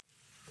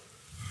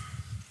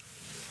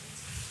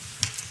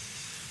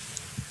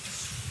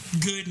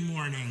Good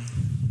morning.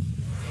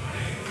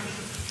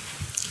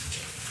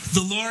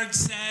 The Lord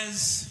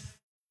says,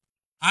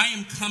 I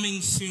am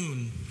coming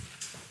soon.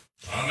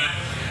 Amen.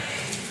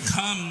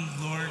 Come,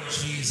 Lord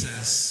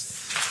Jesus.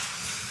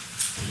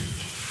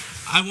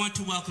 I want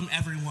to welcome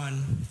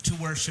everyone to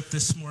worship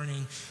this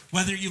morning.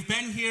 Whether you've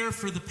been here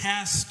for the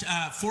past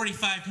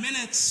 45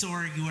 minutes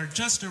or you are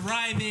just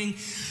arriving,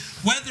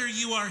 whether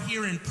you are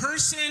here in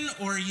person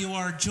or you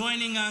are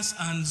joining us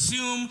on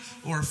Zoom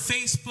or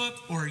Facebook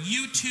or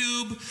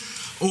YouTube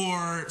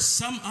or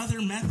some other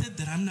method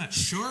that I'm not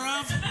sure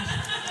of,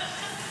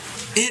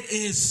 it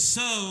is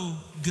so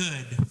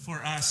good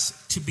for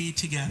us to be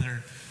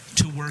together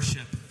to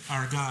worship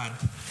our God.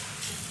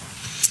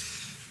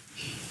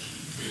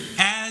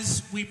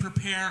 As we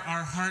prepare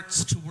our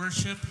hearts to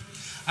worship,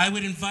 I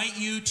would invite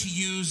you to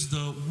use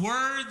the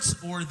words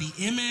or the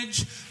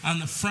image on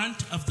the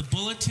front of the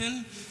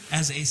bulletin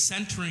as a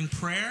centering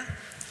prayer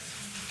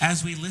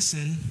as we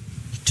listen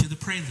to the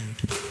prelude.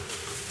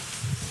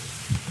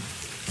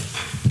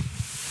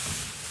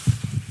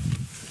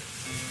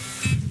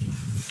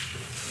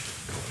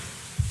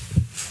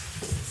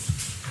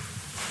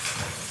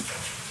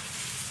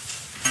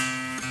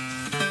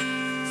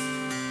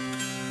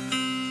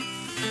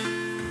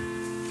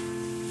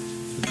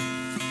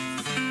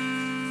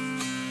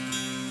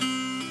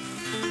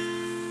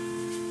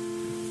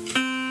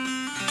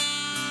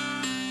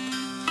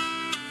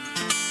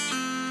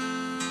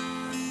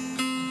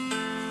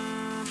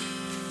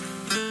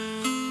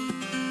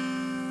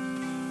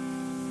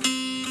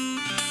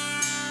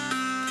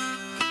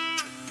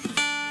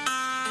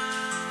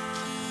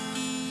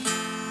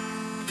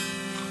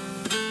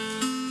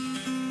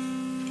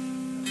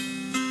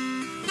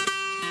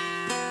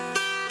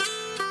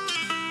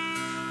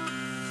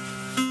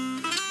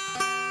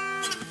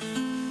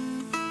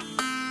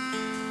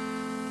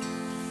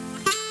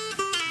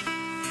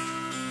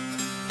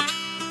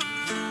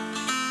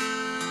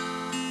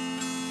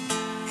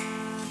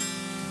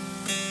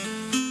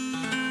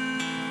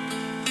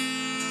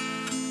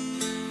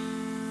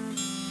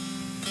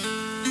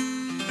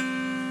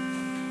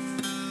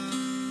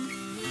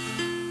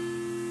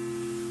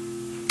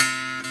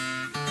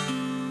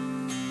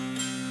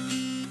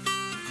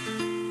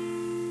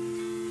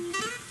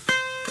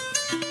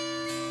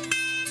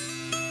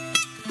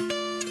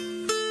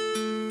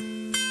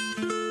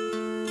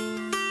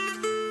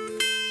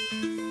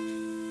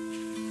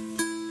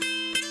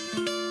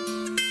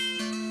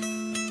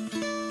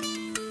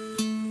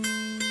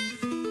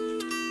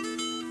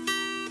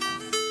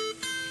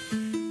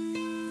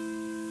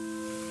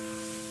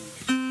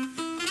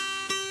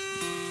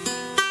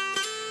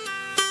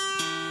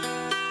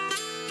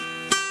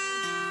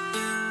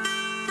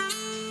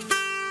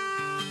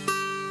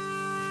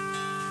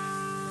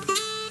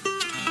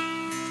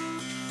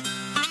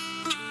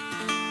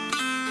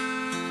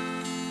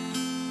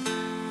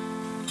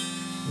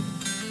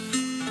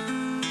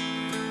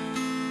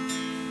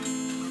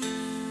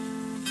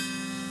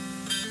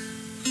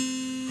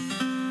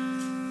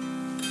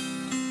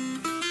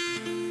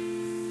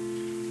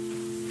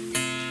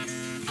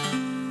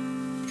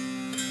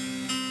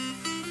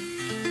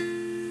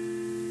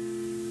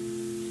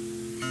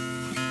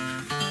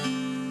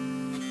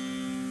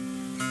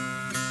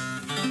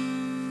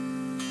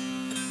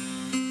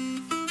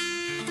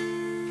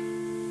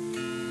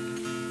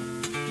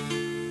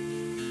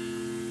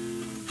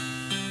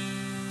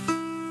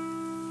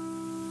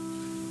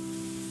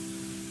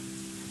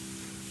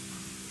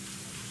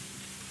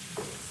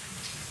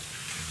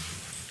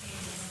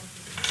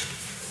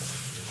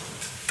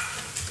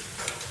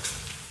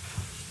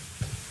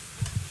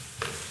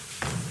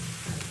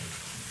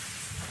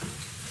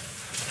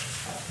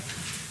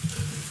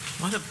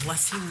 What a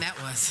blessing that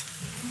was.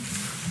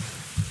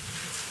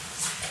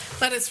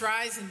 Let us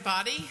rise in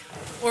body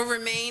or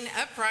remain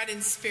upright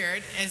in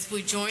spirit as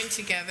we join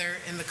together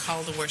in the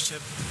call to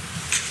worship.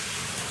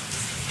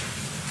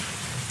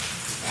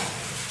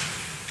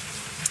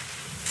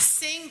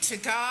 Sing to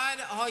God,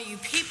 all you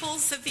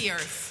peoples of the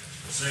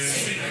earth.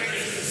 Sing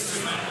praises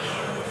to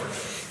my Lord.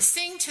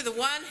 Sing to the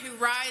one who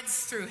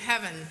rides through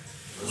heaven.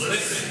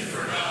 Listen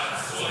for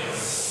God's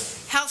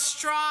voice. How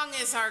strong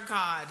is our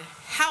God.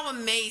 How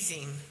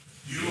amazing.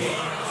 You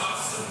are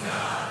awesome,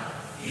 God.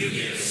 You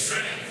give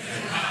strength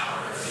and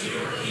power to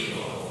your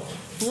people.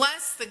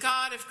 Bless the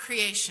God of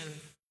creation.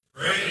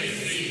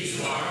 Praise be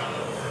to our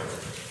Lord.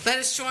 Let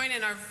us join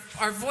in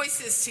our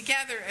voices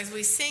together as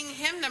we sing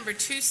hymn number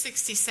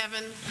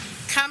 267,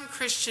 Come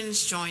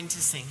Christians Join to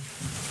Sing.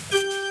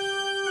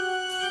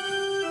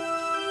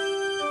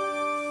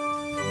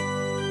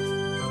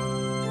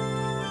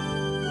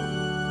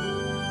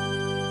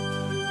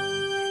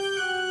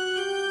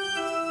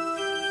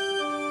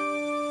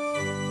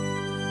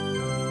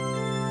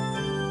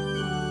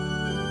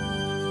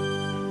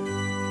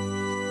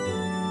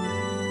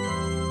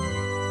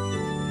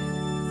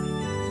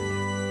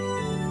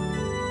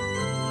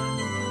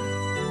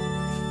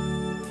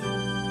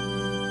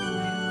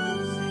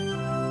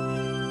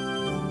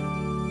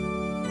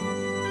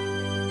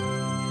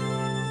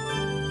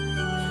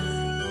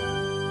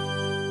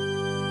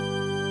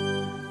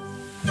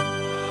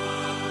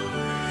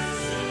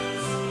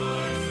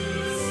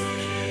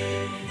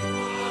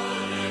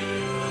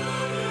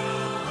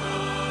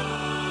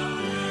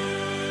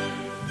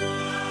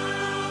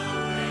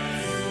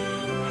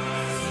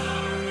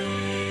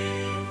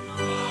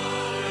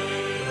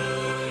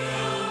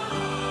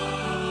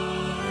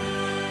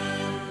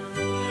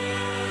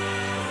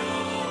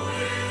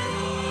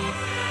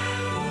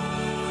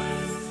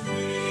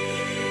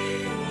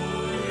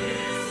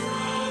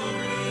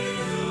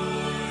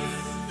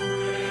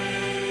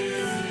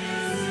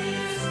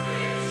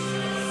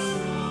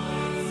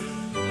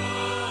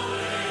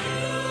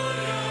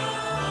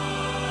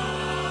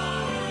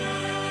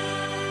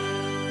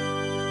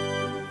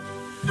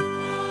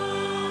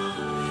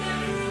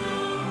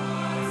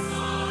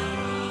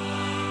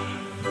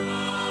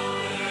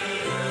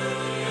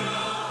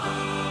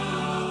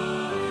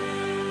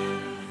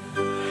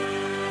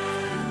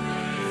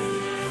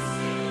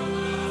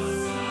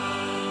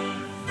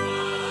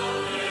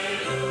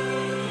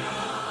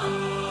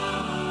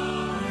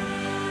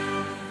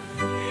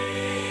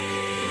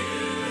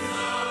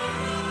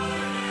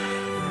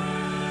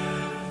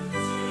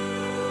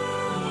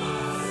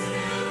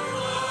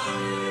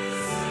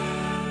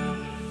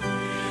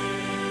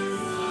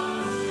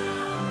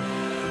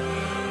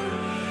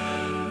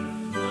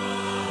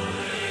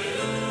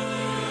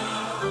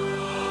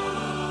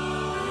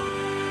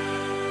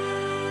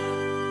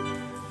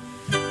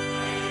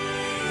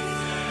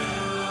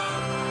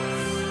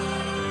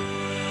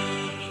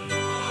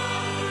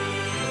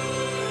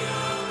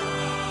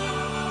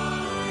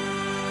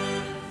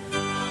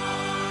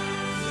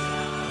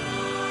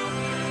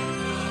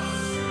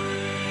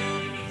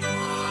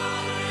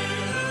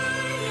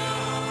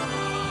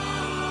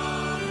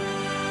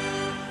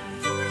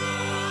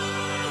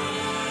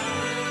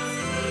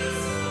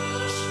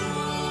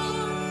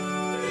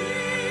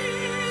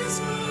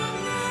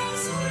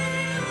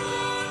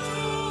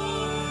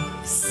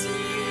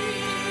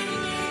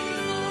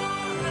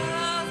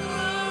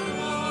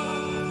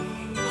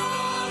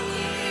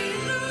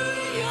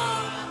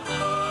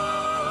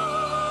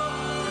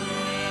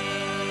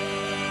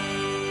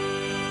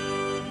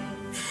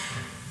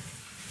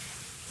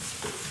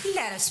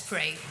 Let us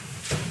pray.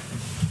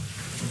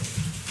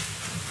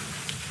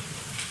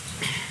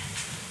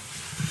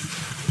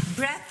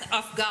 Breath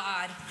of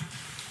God,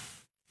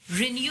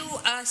 renew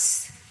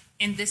us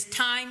in this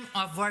time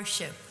of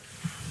worship.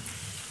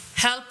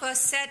 Help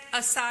us set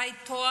aside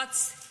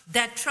thoughts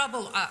that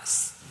trouble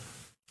us.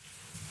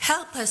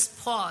 Help us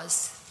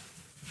pause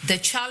the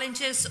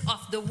challenges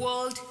of the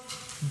world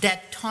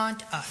that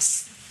taunt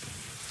us.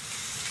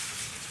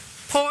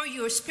 Pour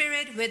your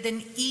Spirit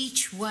within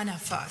each one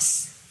of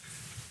us,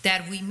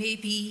 that we may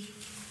be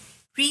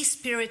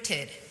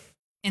re-spirited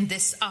in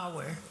this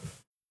hour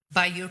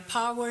by your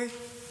power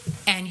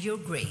and your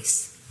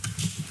grace.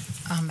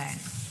 Amen.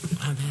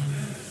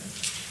 Amen.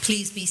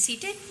 Please be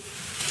seated.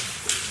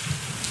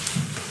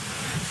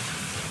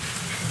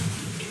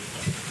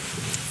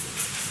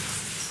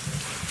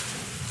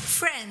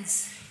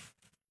 Friends,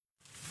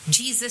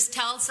 Jesus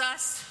tells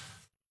us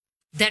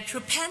that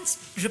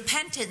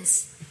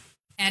repentance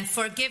and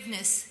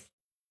forgiveness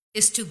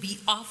is to be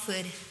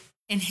offered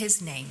in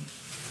his name.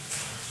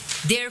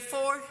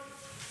 Therefore,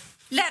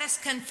 let us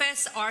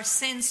confess our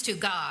sins to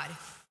God,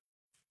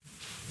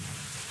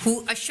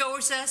 who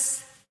assures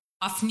us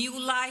of new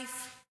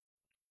life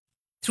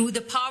through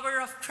the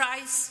power of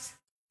Christ's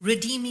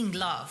redeeming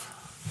love.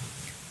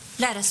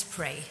 Let us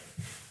pray.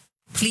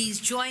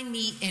 Please join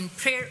me in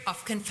prayer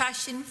of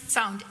confession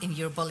found in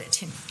your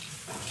bulletin.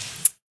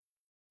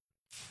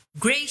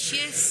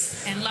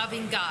 Gracious and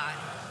loving God,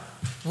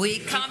 we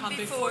come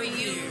before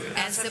you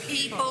as a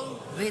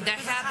people with the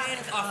habit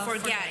of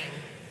forgetting.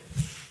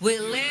 We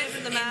live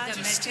in the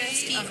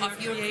majesty of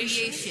your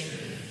creation,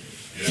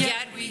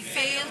 yet we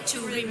fail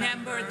to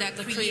remember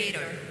the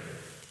Creator.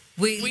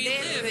 We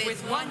live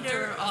with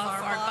wonder of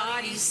our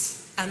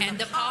bodies and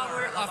the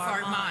power of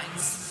our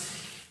minds,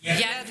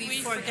 yet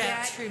we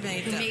forget who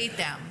made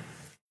them.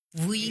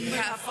 We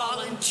have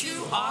fallen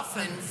too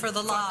often for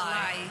the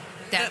lie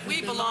that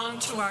we belong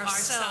to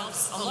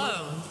ourselves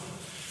alone,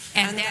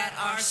 and that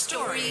our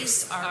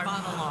stories are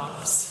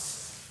monologues.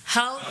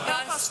 Help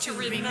us to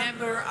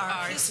remember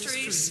our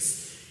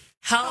histories.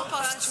 Help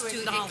us to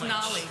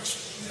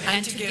acknowledge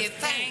and to give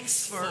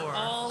thanks for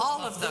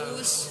all of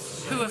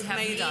those who have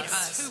made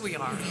us who we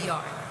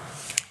are.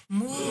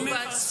 Move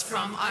us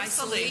from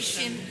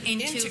isolation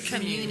into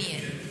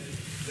communion,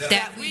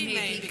 that we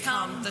may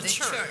become the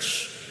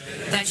church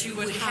that you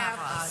would have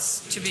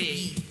us to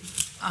be.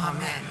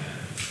 Amen.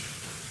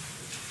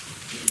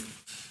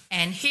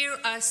 And hear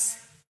us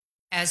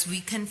as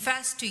we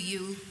confess to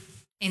you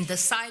in the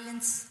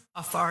silence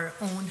of our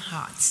own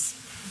hearts.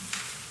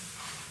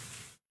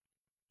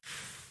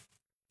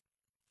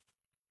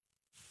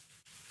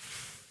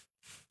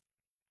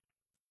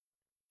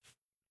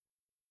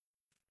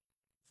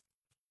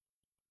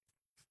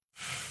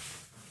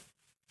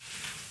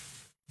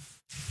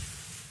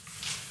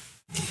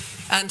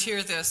 And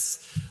hear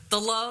this: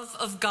 the love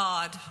of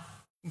God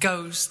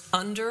goes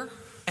under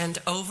and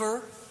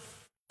over,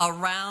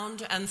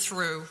 around and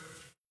through.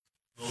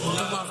 The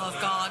love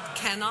of God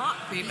cannot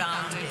be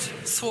bounded,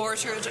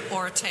 thwarted,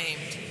 or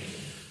tamed.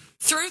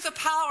 Through the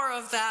power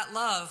of that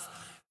love,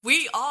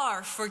 we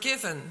are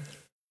forgiven.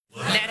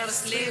 Let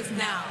us live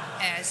now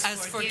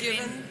as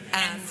forgiven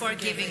and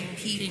forgiving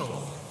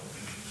people.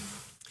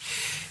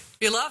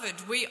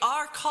 Beloved, we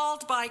are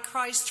called by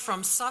Christ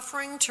from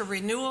suffering to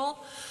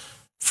renewal,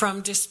 from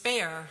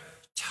despair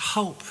to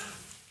hope.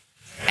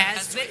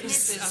 As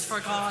witnesses for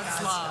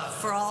God's love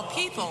for all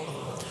people,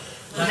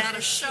 let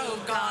us show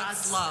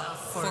God's love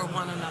for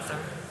one another.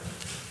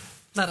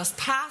 Let us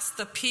pass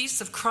the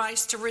peace of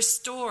Christ to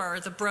restore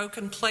the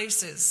broken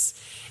places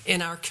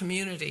in our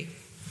community.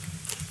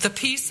 The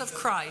peace of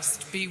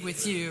Christ be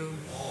with you.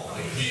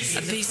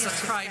 The peace of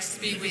Christ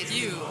be with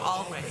you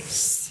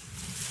always.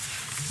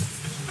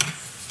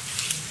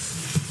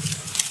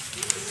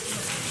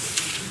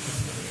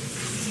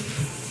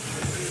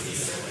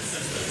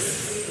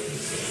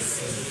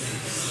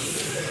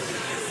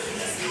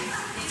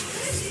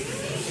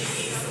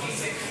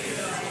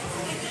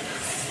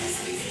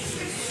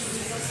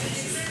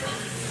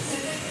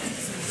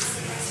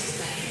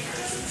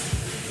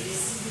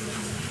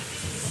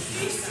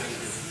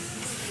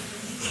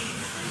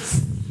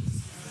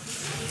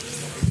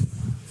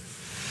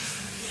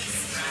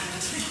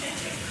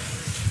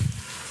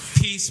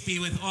 Peace be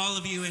with all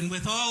of you, and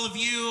with all of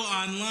you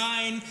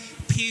online,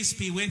 peace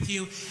be with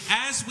you.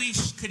 As we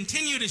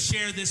continue to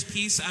share this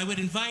peace, I would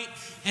invite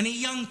any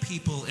young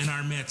people in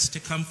our midst to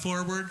come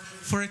forward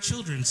for a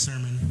children's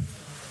sermon.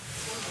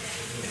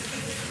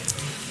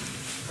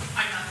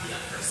 I'm not the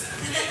young person.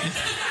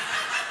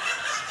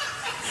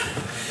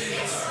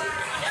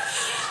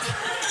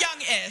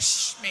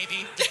 Young-ish,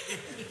 maybe.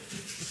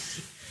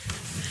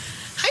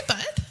 Hi,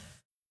 Bud.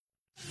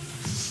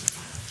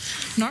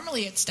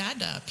 Normally it's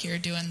Dad up here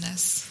doing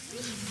this.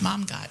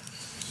 Mom got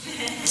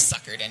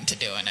suckered into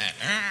doing it.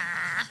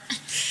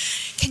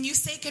 Can you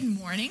say good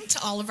morning to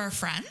all of our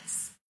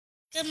friends?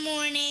 Good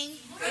morning.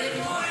 Good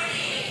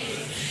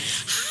morning.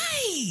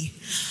 Hi.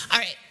 All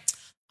right.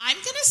 I'm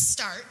going to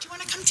start. Do you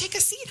want to come take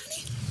a seat,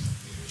 honey?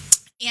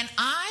 And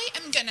I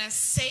am going to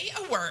say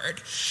a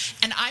word,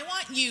 and I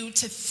want you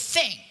to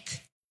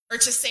think or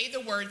to say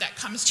the word that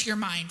comes to your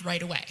mind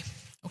right away,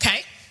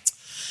 okay?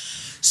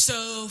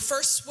 So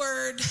first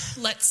word,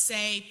 let's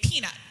say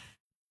peanut.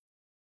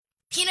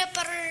 Peanut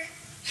butter.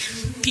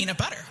 Peanut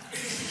butter.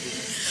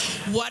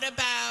 What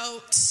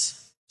about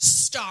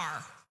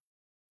star?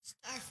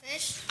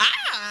 Starfish.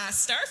 Ah,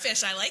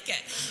 starfish, I like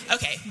it.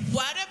 Okay,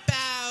 what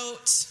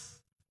about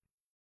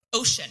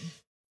ocean?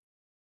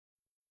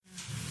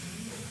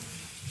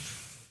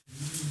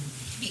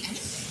 Be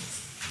anything.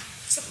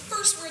 It's the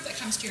first word that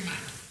comes to your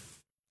mind.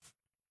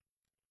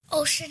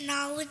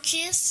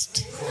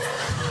 Oceanologist.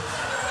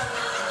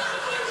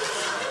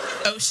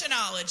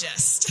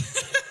 Oceanologist.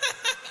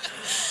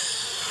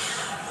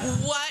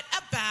 What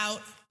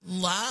about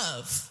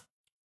love?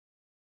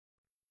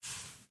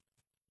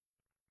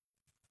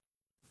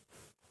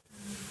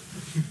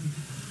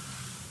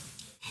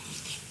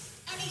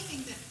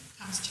 Anything that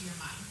comes to your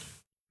mind.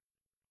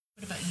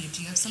 What about you?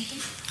 Do you have something?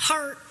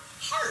 Heart.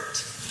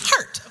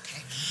 Heart,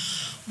 okay.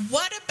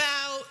 What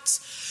about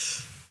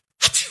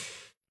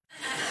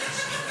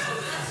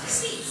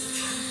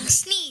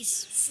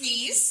Sneeze.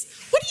 sneeze?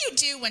 What do you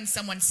do when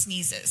someone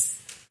sneezes?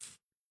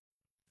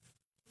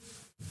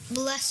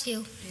 Bless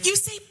you. You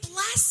say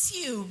bless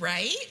you,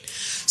 right?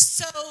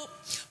 So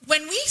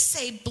when we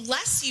say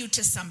bless you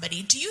to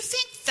somebody, do you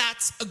think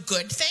that's a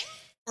good thing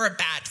or a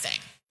bad thing?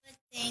 Good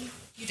thing.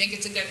 You think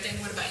it's a good thing?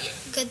 What about you?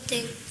 Good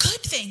thing.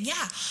 Good thing,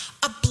 yeah.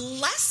 A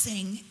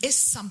blessing is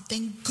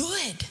something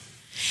good.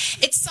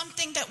 It's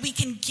something that we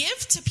can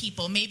give to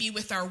people, maybe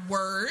with our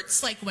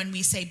words, like when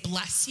we say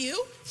bless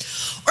you.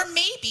 Or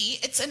maybe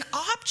it's an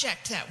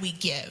object that we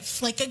give,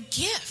 like a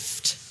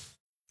gift,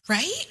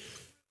 right?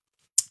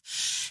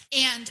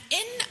 And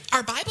in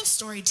our Bible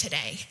story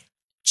today,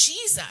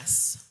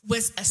 Jesus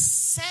was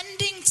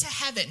ascending to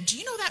heaven. Do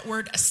you know that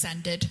word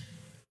ascended?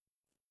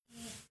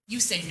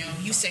 You say no.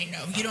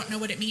 You don't know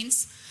what it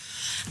means?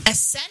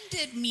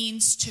 Ascended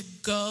means to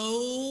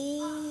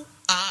go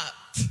up.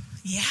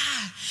 Yeah.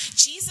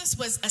 Jesus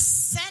was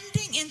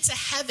ascending into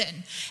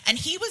heaven, and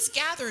he was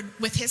gathered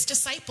with his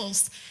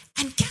disciples.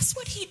 And guess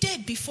what he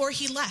did before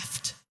he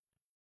left?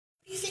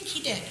 What do you think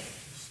he did?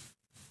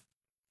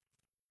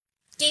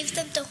 Gave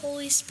them the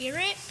Holy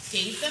Spirit.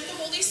 Gave them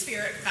the Holy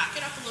Spirit. Back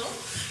it up a little.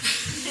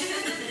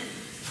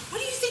 What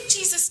do you think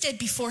Jesus did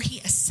before he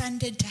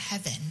ascended to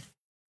heaven?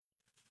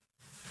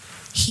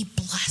 He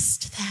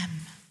blessed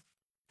them.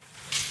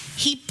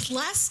 He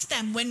blessed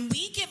them. When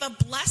we give a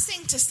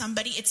blessing to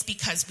somebody, it's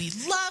because we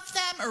love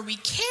them or we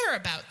care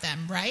about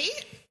them,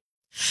 right?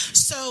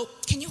 So,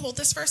 can you hold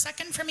this for a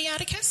second for me,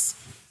 Atticus?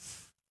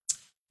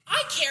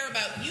 I care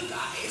about you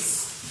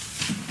guys.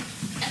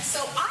 And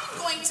so I'm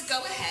going to go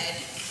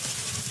ahead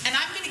and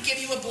I'm going to give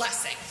you a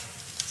blessing.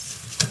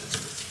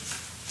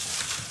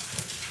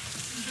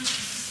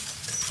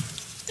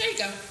 There you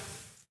go.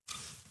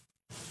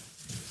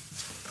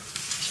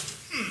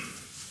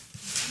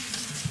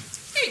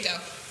 There you go.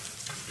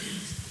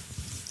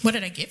 What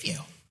did I give you?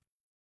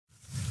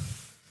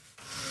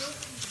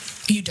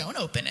 You don't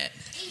open it.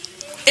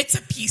 It's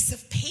a piece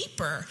of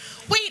paper.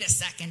 Wait a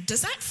second.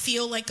 Does that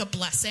feel like a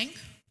blessing?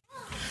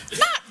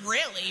 Not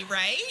really,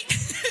 right?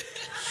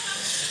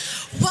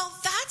 Well,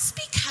 that's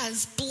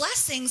because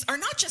blessings are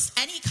not just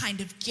any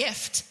kind of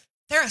gift.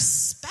 They're a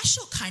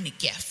special kind of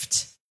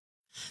gift.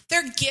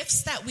 They're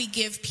gifts that we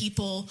give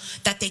people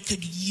that they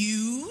could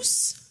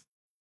use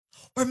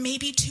or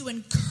maybe to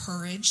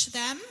encourage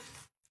them.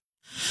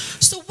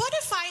 So what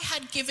if I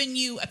had given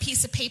you a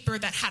piece of paper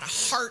that had a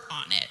heart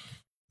on it?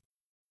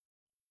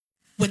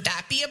 Would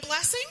that be a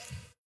blessing?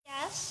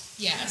 Yes.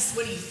 Yes.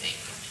 What do you think?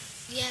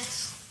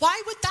 Yes.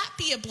 Why would that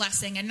be a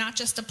blessing and not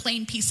just a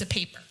plain piece of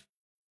paper?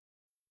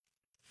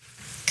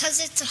 Because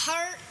it's a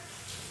heart.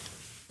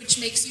 Which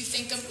makes you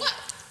think of what?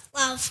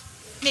 Love.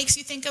 Makes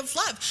you think of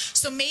love.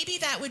 So maybe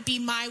that would be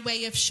my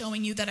way of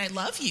showing you that I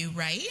love you,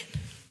 right?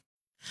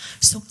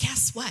 So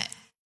guess what?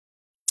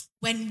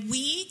 When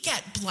we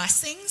get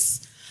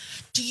blessings,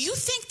 do you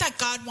think that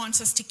God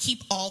wants us to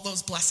keep all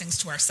those blessings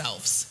to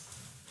ourselves?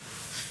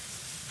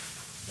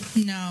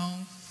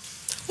 No.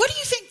 What do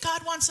you think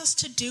God wants us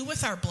to do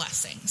with our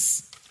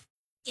blessings?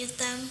 Give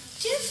them.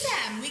 Give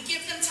them. We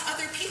give them to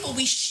other people.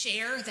 We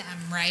share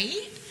them,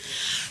 right?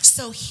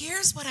 So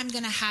here's what I'm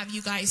going to have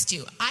you guys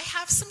do. I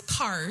have some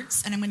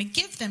cards, and I'm going to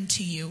give them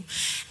to you.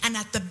 And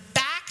at the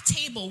back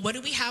table, what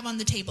do we have on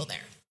the table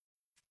there?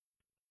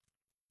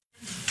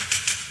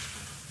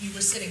 You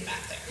were sitting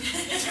back there.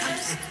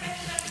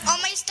 All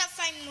my stuff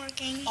I'm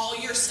working. All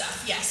your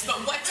stuff, yes. But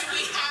what do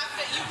we have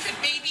that you could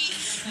maybe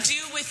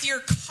do with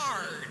your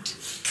card?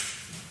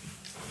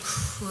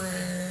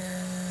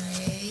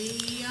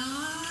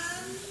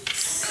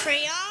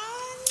 Crayons?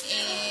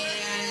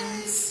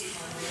 And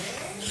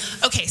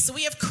okay, so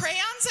we have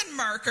crayons and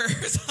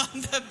markers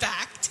on the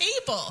back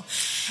table.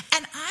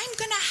 And I'm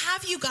going to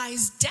have you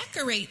guys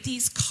decorate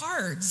these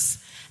cards.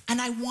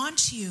 And I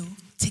want you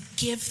to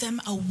give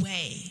them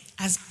away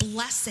as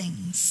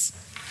blessings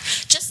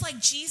Just like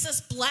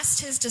Jesus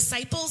blessed his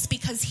disciples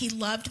because he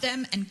loved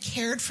them and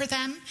cared for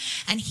them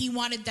and he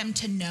wanted them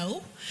to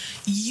know,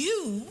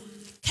 you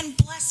can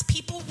bless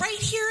people right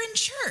here in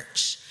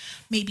church.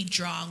 Maybe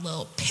draw a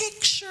little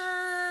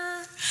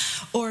picture,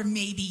 or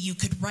maybe you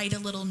could write a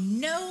little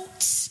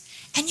note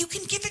and you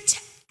can give it to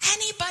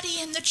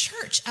anybody in the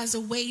church as a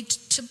way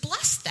to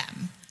bless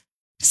them.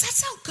 Does that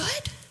sound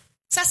good?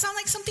 Does that sound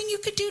like something you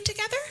could do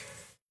together?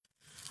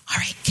 All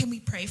right, can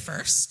we pray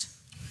first?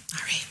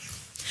 All right.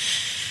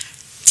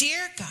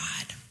 Dear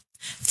God,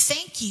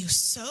 thank you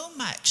so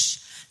much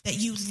that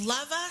you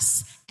love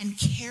us and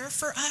care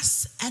for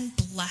us and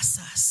bless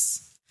us.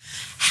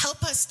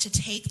 Help us to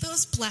take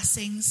those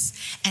blessings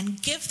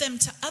and give them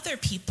to other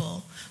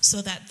people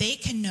so that they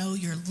can know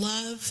your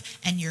love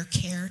and your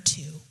care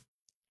too.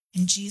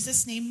 In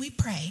Jesus' name we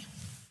pray.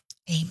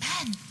 Amen.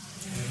 Amen.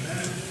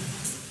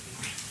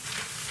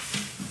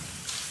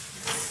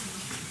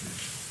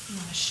 You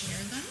want to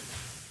share them?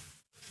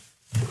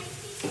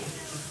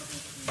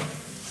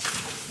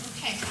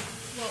 Okay.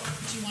 Well,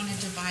 do you want to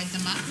divide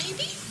them up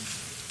maybe?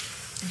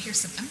 And here's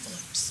some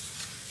envelopes.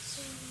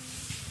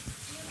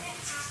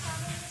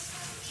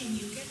 Can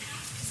you get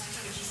half? Because I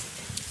got to just sit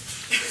down.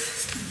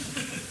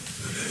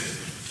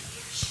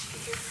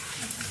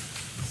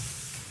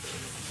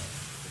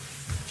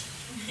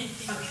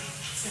 Okay,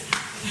 sit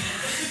down.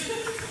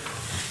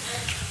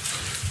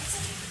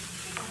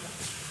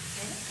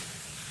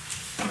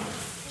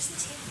 Where's the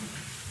table?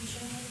 You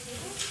show me the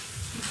table?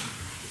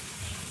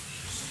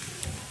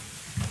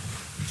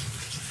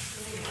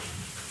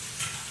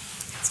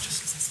 It's just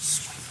because it's a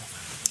swipe over.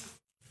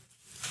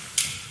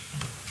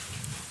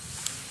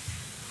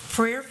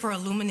 Prayer for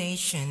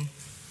illumination.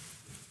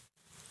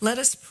 Let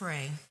us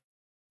pray.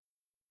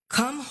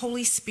 Come,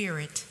 Holy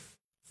Spirit,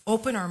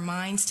 open our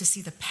minds to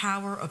see the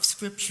power of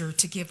Scripture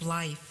to give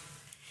life.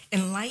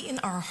 Enlighten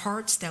our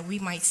hearts that we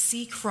might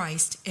see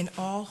Christ in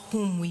all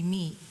whom we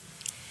meet.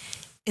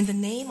 In the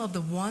name of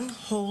the one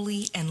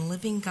holy and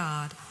living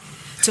God,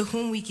 to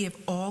whom we give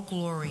all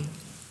glory.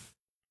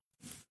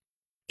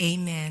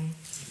 Amen.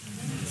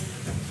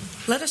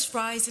 Let us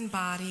rise in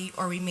body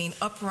or remain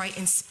upright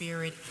in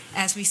spirit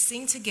as we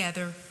sing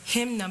together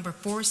hymn number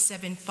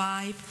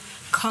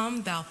 475,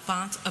 Come Thou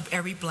Fount of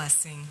Every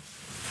Blessing.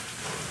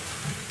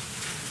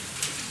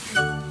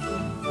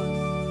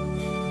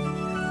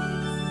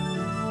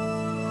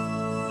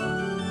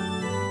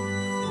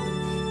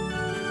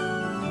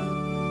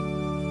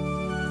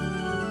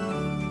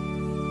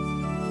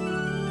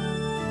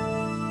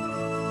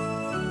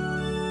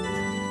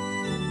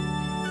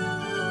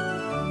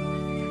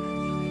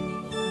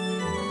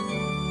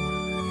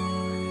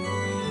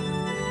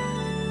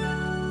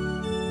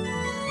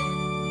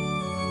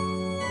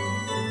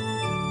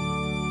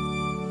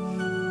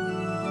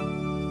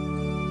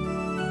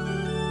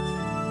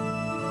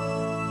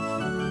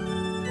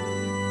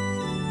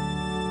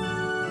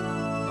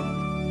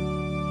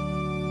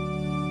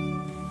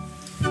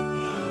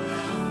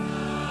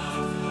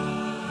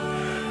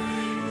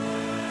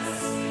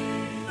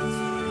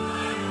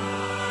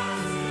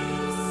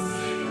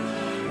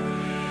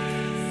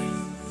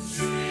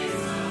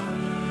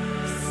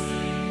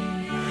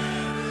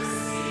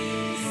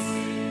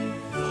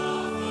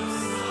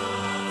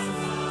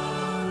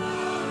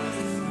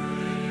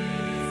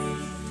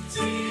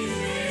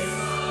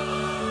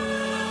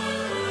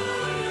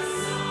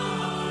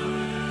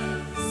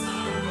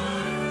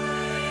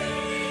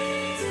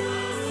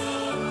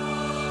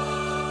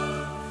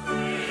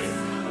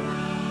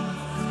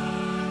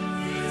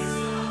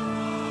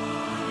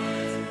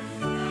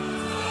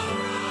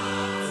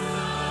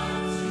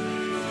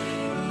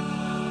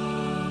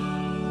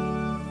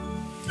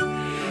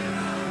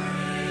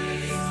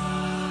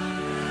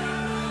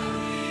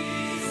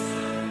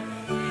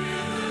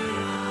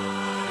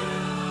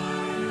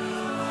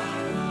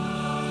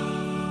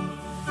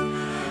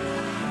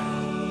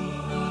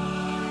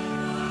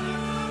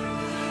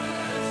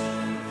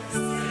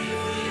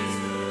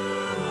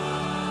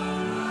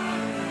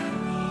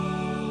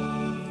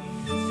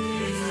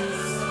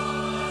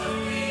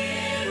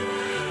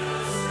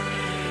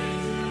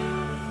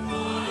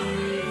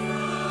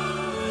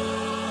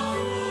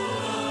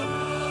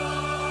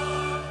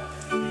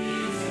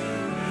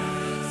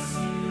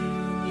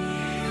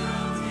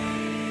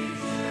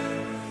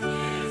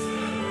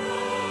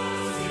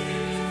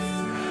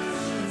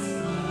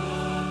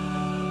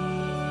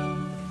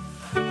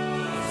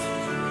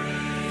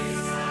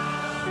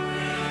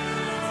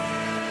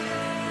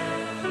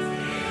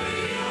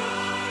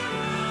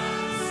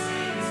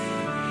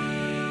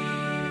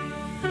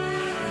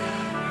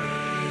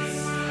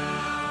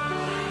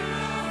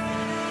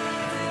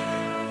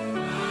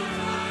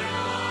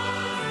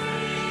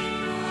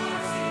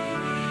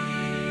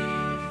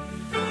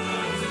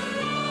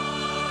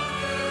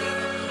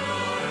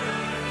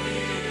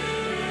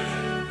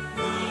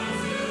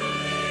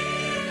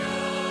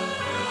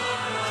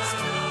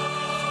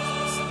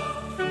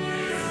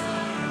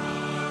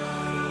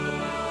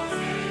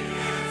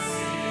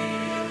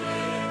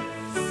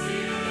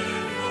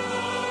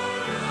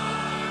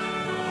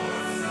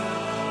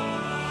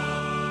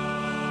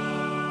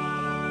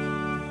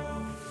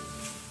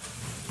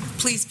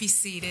 Please be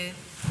seated.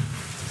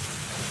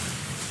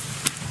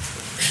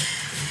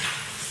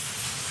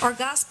 Our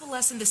gospel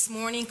lesson this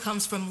morning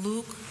comes from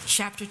Luke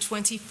chapter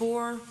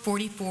 24,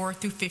 44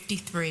 through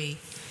 53.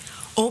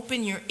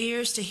 Open your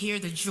ears to hear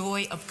the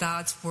joy of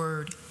God's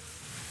word.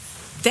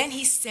 Then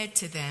he said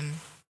to them,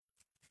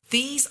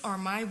 "These are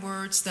my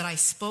words that I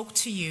spoke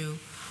to you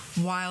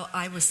while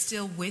I was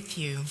still with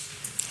you,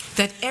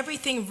 that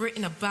everything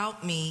written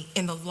about me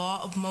in the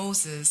law of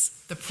Moses,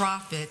 the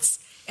prophets,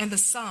 and the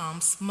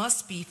Psalms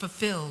must be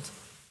fulfilled."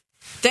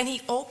 Then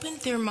he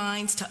opened their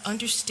minds to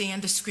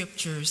understand the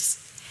scriptures,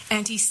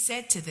 and he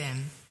said to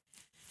them,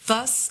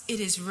 "Thus it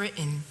is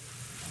written,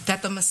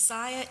 that the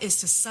Messiah is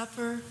to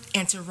suffer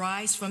and to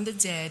rise from the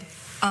dead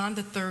on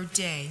the third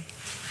day,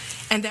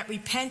 and that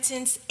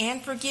repentance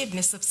and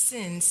forgiveness of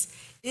sins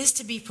is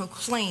to be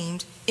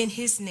proclaimed in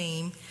his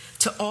name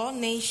to all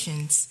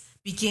nations,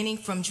 beginning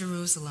from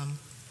Jerusalem.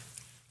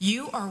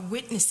 You are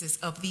witnesses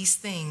of these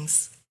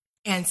things,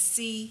 and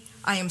see,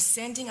 I am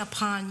sending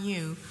upon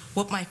you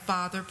what my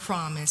Father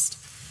promised.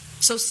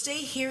 So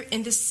stay here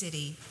in the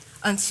city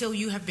until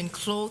you have been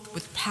clothed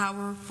with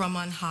power from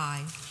on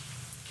high."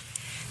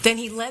 Then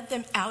he led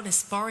them out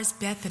as far as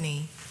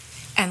Bethany,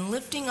 and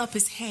lifting up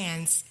his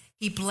hands,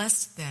 he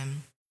blessed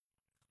them.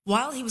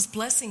 While he was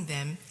blessing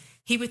them,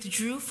 he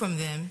withdrew from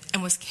them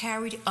and was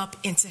carried up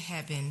into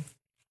heaven.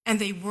 And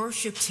they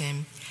worshipped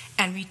him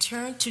and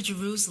returned to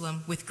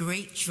Jerusalem with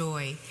great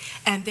joy,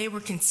 and they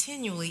were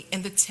continually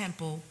in the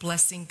temple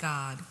blessing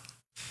God.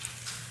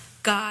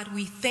 God,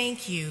 we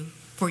thank you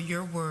for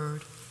your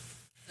word,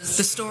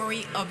 the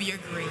story of your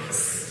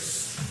grace.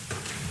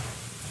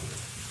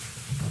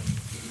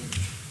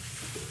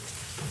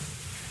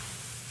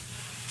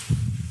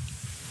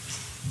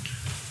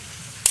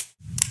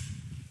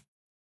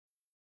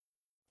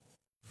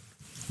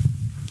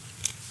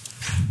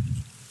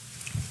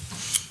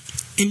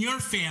 In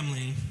your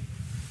family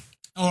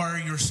or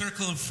your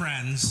circle of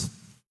friends,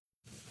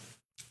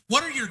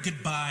 what are your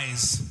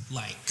goodbyes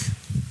like?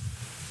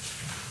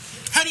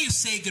 How do you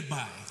say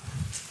goodbye?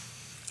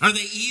 Are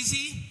they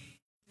easy?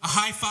 A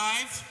high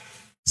five?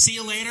 See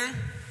you later?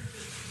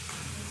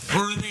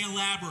 Or are they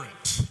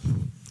elaborate?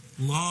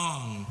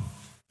 Long,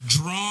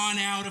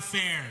 drawn-out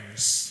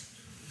affairs?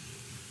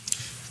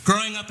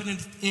 Growing up in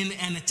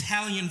an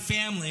Italian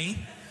family,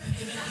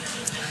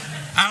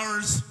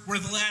 ours were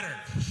the latter.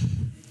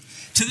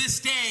 To this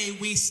day,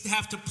 we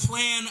have to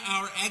plan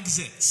our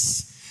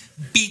exits,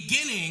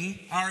 beginning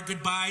our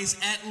goodbyes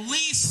at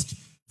least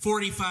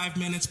 45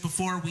 minutes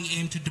before we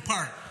aim to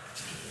depart.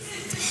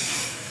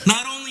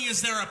 Not only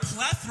is there a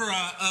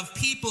plethora of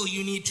people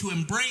you need to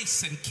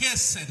embrace and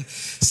kiss and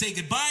say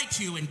goodbye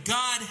to, and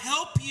God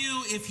help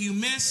you if you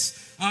miss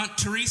Aunt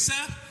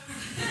Teresa,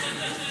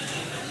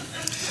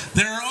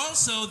 there are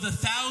also the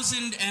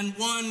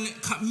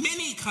 1,001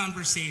 mini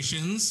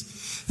conversations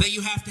that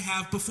you have to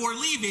have before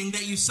leaving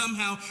that you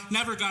somehow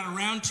never got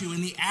around to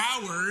in the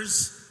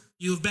hours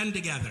you've been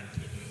together.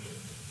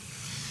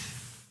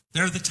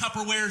 There are the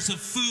Tupperwares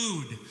of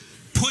food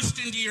pushed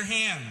into your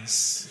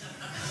hands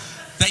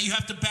that you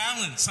have to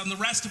balance on the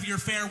rest of your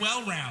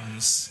farewell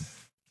rounds.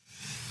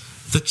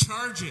 The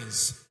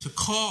charges to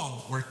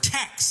call or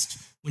text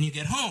when you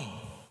get home.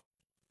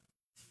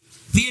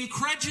 The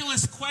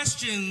incredulous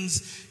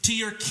questions to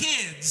your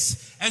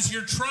kids as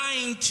you're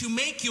trying to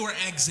make your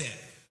exit.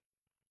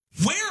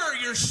 Where are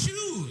your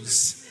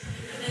shoes?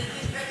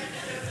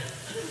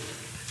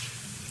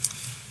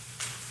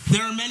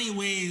 There are many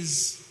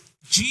ways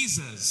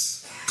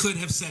Jesus could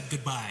have said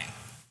goodbye,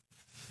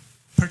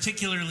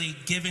 particularly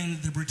given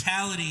the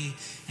brutality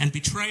and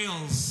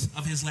betrayals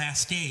of his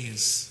last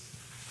days.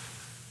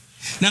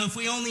 Now, if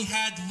we only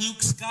had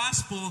Luke's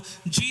gospel,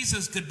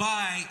 Jesus'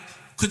 goodbye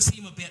could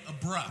seem a bit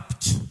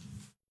abrupt.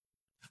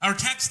 Our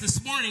text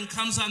this morning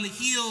comes on the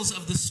heels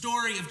of the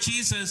story of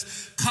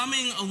Jesus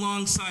coming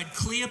alongside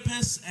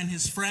Cleopas and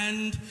his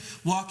friend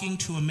walking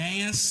to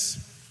Emmaus.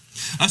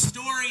 A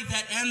story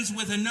that ends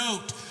with a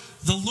note,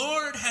 "The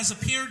Lord has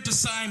appeared to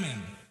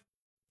Simon."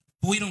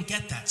 But we don't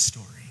get that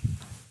story.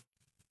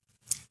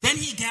 Then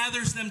he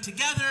gathers them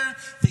together,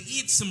 they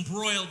eat some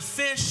broiled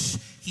fish,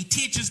 he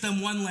teaches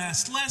them one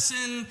last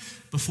lesson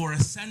before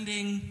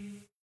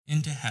ascending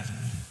into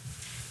heaven.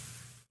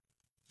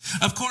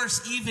 Of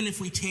course, even if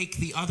we take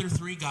the other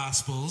three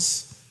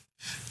Gospels,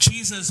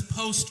 Jesus'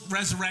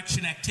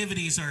 post-resurrection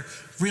activities are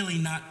really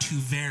not too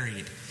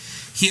varied.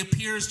 He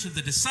appears to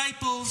the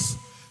disciples,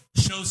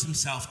 shows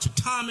himself to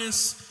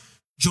Thomas,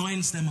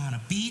 joins them on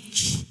a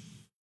beach,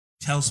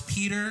 tells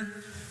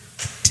Peter,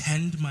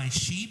 "Tend my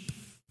sheep."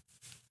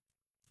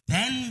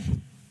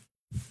 Then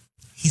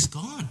he's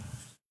gone.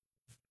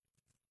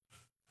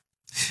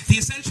 The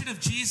ascension of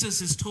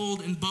Jesus is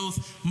told in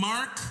both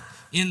Mark,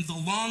 in the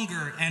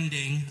longer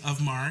ending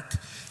of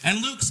Mark,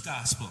 and Luke's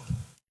gospel.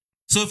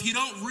 So if you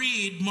don't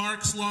read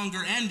Mark's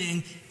longer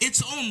ending,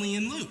 it's only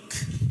in Luke.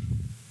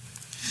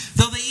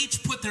 Though they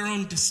each put their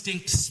own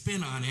distinct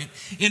spin on it,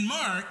 in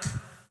Mark,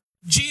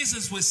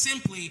 Jesus was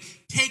simply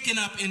taken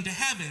up into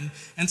heaven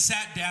and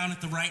sat down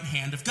at the right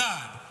hand of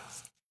God.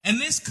 And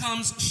this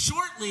comes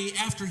shortly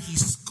after he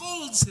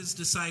scolds his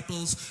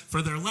disciples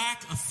for their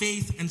lack of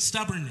faith and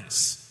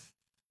stubbornness.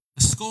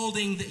 A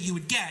scolding that you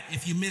would get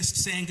if you missed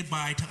saying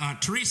goodbye to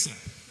Aunt Teresa.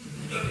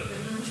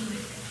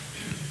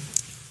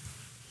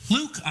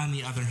 Luke, on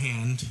the other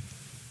hand,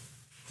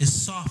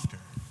 is softer.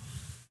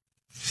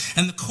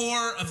 And the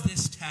core of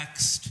this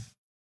text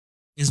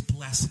is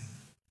blessing.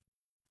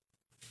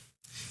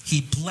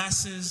 He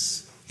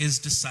blesses his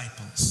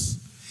disciples.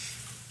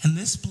 And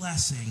this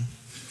blessing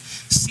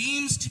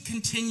seems to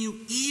continue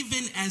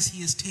even as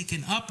he is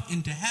taken up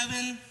into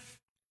heaven,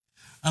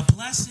 a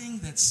blessing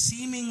that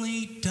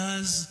seemingly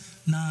does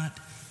not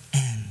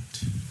end.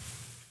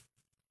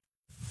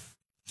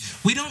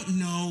 We don't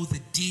know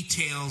the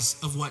details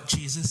of what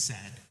Jesus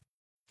said,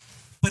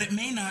 but it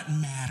may not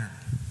matter.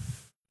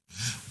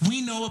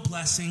 We know a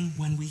blessing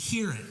when we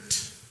hear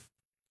it.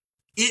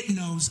 It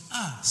knows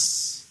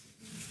us.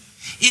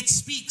 It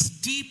speaks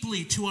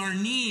deeply to our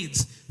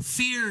needs,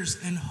 fears,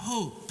 and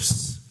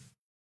hopes.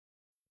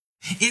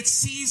 It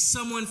sees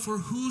someone for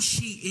who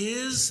she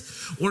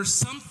is or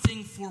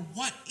something for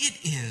what it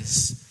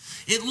is.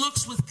 It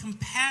looks with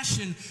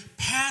compassion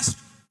past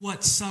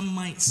what some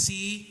might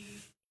see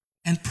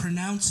and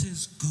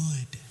pronounces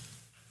good.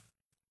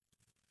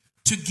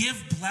 To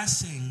give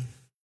blessing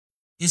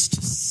is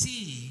to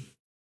see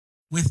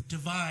with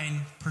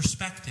divine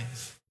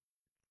perspective.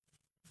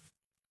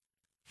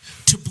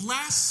 To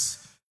bless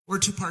or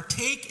to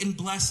partake in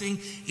blessing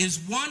is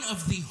one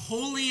of the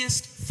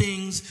holiest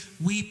things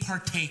we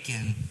partake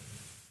in.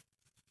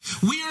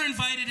 We are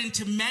invited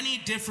into many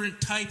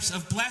different types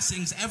of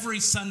blessings every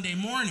Sunday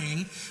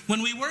morning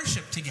when we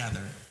worship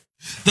together,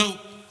 though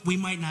we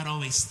might not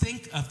always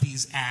think of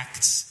these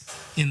acts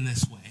in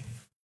this way.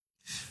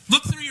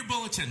 Look through your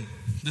bulletin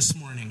this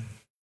morning.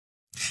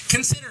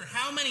 Consider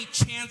how many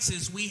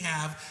chances we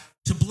have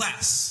to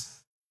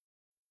bless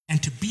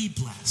and to be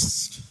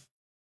blessed.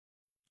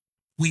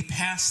 We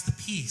pass the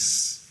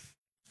peace,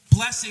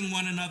 blessing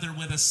one another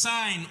with a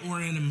sign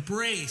or an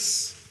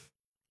embrace.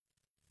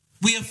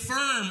 We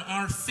affirm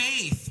our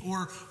faith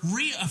or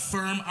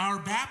reaffirm our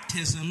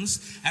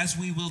baptisms, as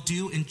we will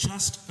do in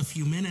just a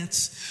few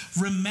minutes,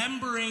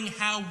 remembering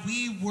how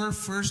we were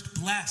first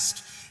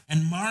blessed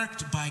and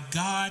marked by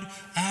God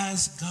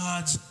as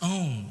God's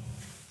own.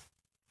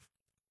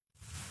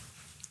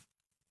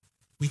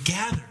 We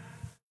gather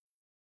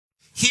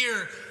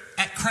here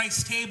at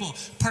Christ's table,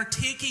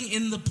 partaking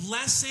in the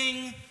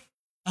blessing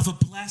of a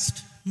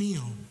blessed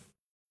meal.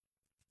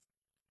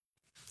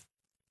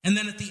 And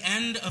then at the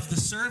end of the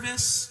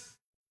service,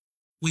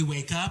 we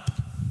wake up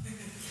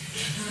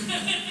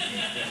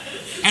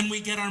and we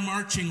get our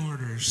marching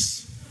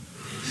orders,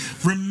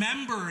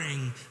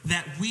 remembering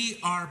that we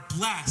are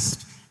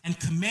blessed and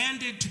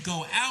commanded to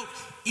go out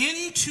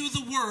into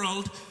the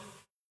world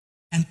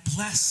and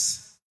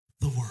bless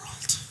the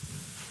world.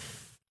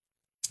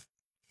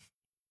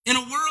 In a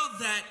world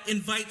that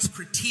invites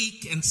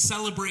critique and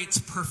celebrates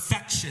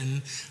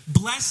perfection,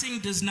 blessing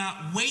does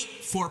not wait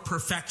for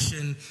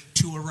perfection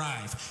to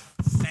arrive.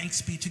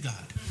 Thanks be to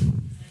God.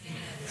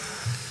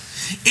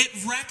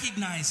 It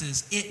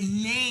recognizes, it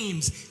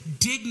names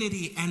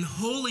dignity and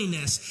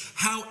holiness,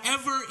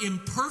 however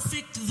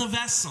imperfect the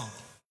vessel.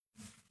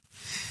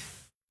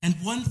 And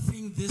one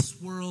thing this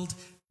world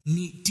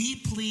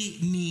deeply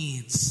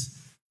needs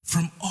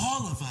from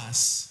all of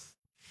us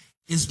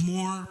is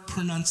more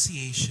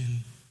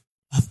pronunciation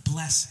of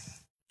blessing.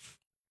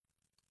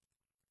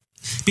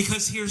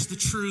 Because here's the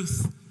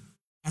truth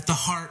at the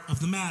heart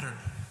of the matter.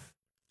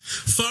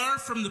 Far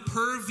from the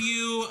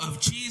purview of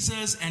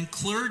Jesus and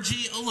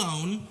clergy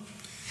alone,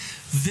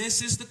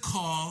 this is the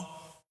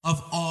call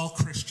of all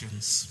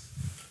Christians.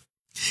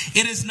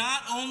 It is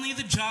not only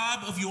the job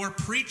of your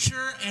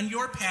preacher and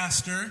your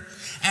pastor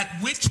at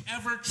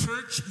whichever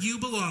church you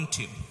belong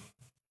to.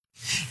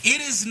 It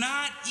is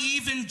not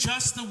even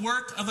just the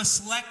work of a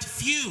select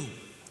few,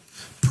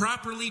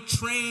 properly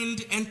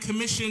trained and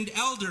commissioned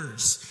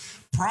elders,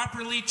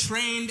 properly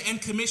trained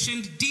and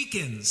commissioned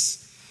deacons.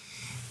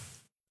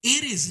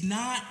 It is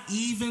not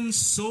even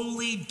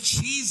solely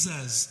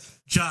Jesus'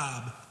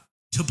 job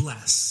to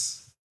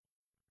bless.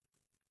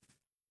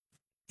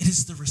 It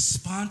is the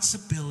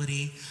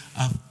responsibility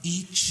of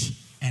each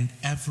and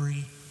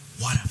every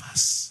one of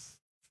us.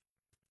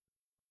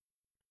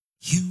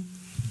 You.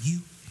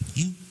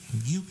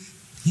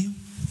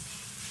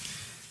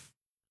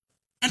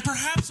 And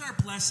perhaps our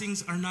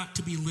blessings are not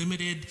to be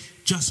limited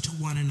just to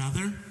one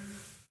another,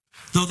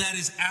 though that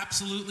is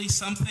absolutely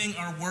something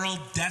our world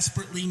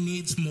desperately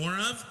needs more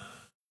of.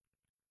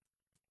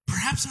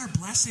 Perhaps our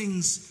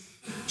blessings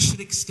should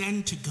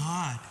extend to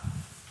God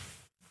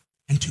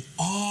and to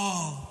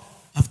all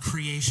of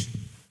creation.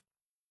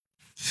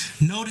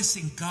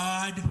 Noticing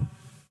God,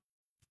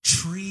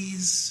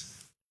 trees,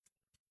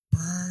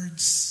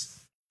 birds,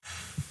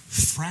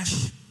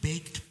 fresh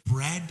baked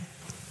bread,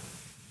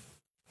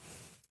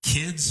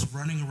 kids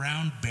running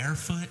around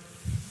barefoot,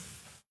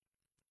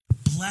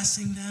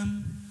 blessing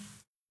them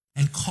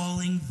and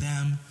calling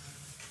them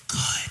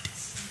good.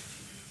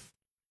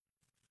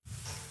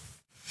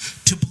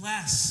 To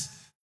bless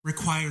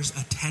requires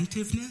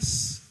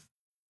attentiveness,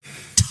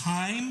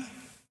 time,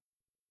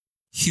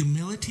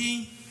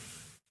 humility,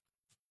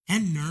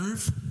 and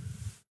nerve.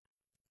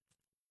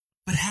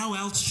 But how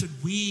else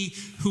should we,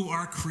 who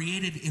are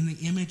created in the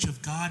image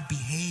of God,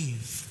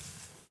 behave?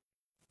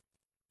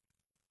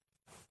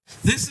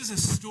 This is a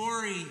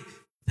story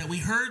that we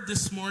heard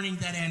this morning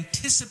that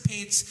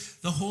anticipates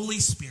the Holy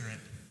Spirit,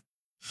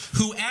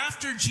 who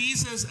after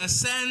Jesus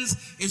ascends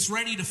is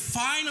ready to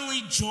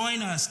finally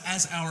join us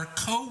as our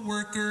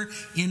co-worker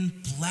in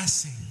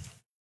blessing.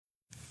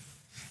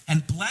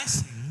 And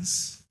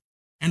blessings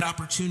and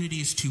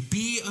opportunities to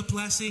be a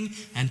blessing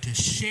and to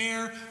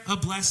share a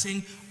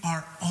blessing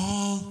are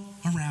all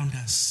around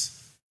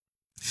us.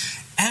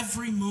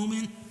 Every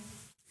moment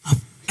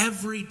of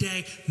every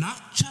day,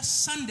 not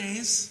just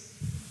Sundays.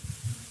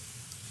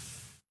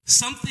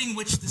 Something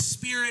which the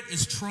Spirit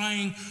is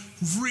trying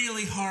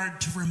really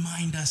hard to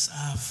remind us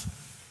of.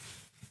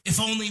 If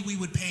only we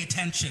would pay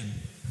attention.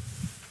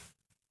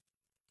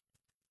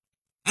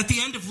 At the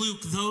end of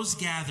Luke, those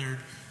gathered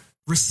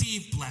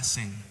receive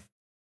blessing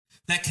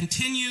that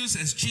continues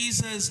as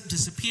Jesus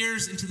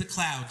disappears into the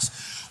clouds.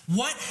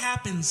 What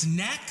happens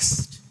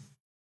next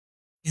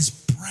is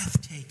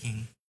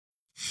breathtaking.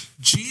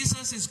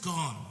 Jesus is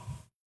gone,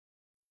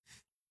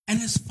 and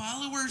his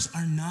followers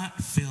are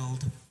not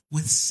filled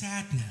with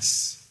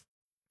sadness,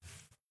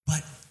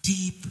 but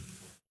deep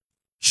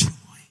joy.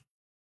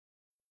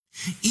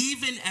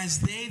 Even as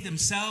they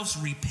themselves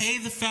repay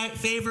the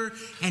favor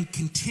and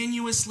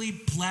continuously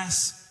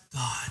bless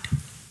God.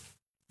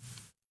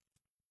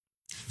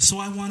 So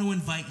I want to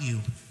invite you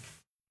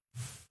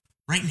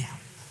right now,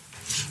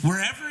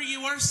 wherever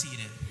you are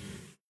seated,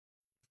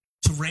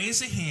 to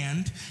raise a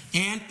hand,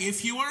 and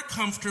if you are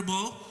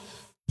comfortable,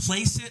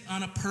 place it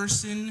on a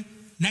person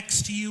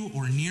next to you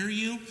or near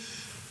you,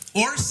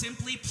 or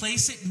simply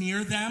place it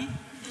near them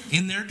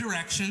in their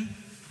direction.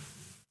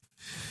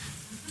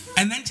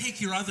 And then take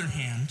your other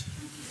hand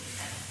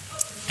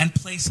and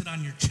place it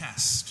on your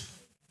chest.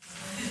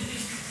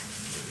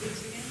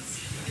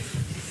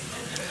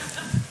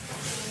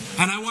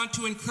 And I want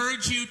to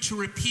encourage you to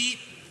repeat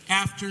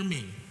after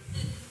me.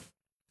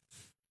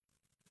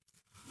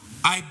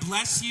 I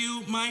bless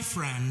you, my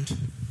friend,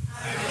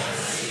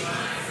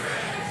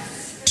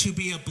 to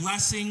be a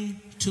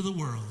blessing to the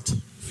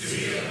world.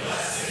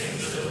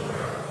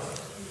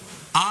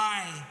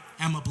 I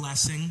am a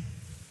blessing.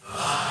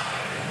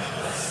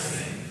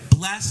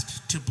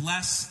 Blessed to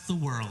bless the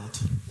world.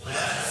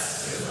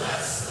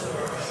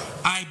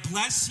 I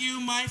bless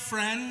you, my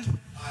friend.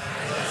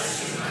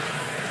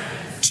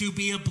 To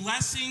be a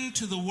blessing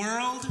to the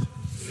world.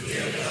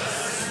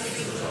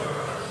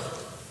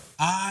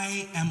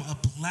 I am a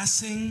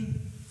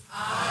blessing.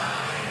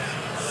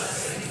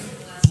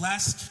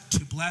 Blessed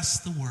to bless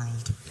the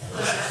world.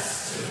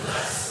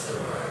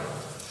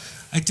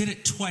 I did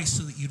it twice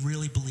so that you'd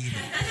really believe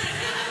it.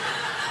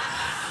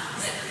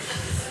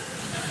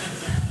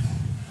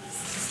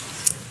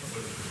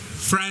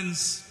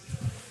 Friends,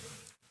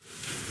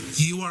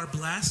 you are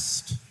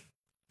blessed.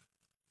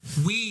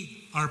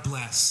 We are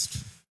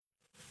blessed.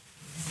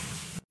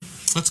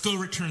 Let's go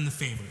return the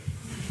favor.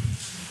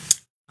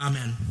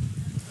 Amen.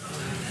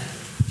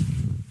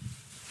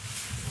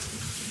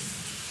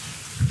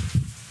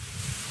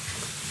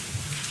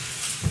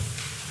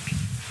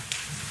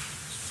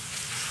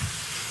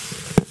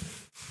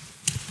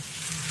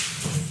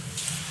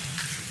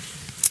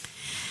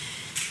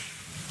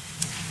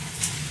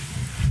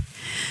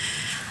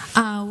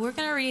 We're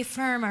going to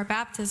reaffirm our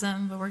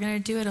baptism, but we're going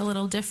to do it a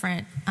little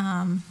different.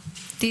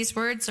 These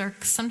words are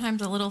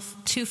sometimes a little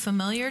too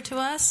familiar to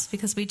us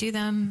because we do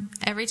them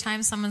every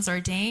time someone's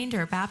ordained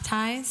or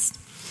baptized.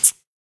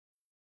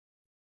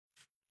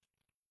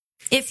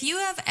 If you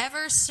have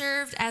ever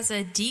served as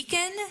a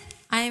deacon,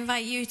 I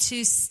invite you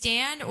to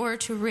stand or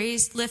to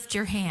lift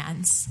your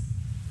hands.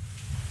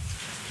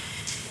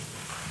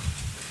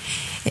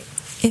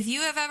 If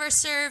you have ever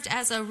served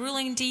as a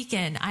ruling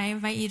deacon, I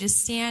invite you to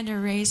stand or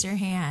raise your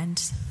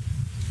hand.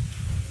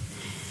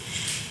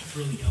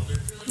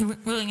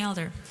 Ruling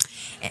elder.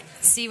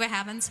 See what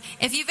happens.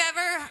 If you've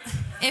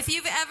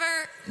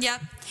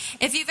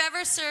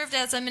ever served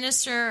as a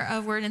minister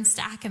of word and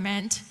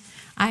sacrament,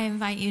 I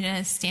invite you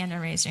to stand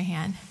and raise your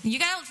hand. You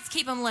gotta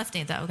keep them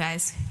lifting, though,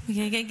 guys.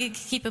 You gotta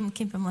keep them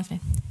lifting.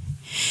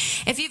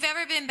 If you've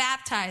ever been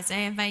baptized,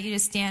 I invite you to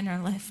stand or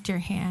lift your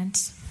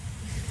hands.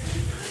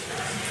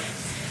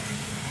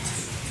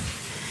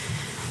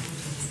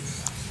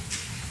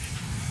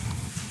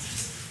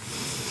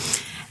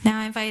 Now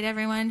I invite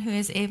everyone who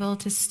is able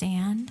to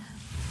stand.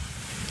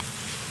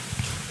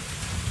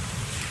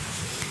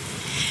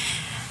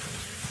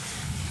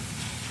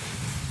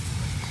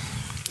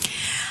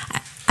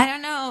 I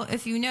don't know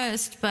if you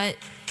noticed, but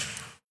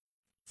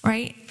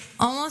right,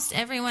 almost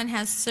everyone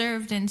has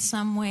served in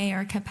some way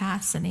or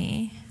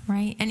capacity,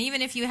 right? And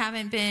even if you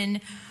haven't been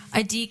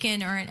a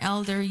deacon or an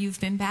elder, you've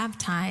been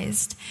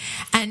baptized.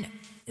 And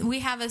we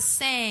have a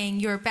saying,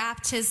 your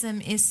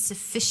baptism is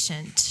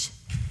sufficient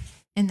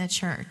in the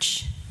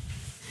church.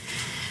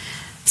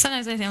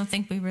 Sometimes I don't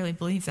think we really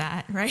believe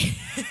that, right?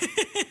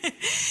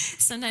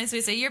 Sometimes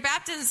we say, your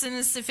baptism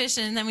is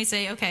sufficient, and then we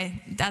say,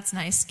 okay, that's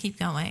nice, keep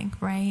going,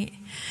 right?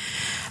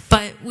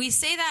 But we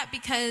say that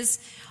because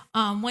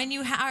when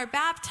you are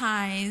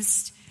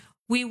baptized,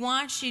 we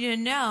want you to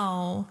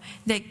know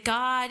that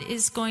God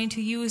is going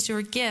to use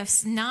your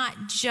gifts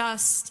not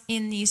just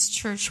in these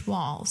church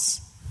walls,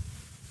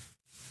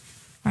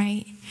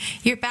 right?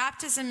 Your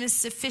baptism is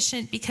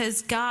sufficient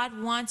because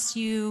God wants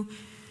you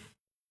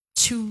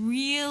to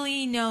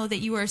really know that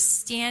you are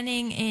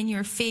standing in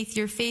your faith.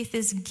 Your faith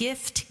is a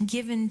gift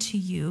given to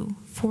you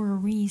for a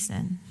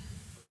reason.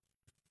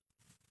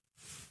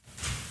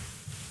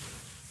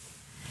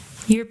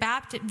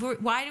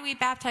 Why do we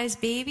baptize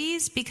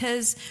babies?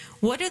 Because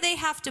what do they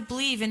have to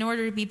believe in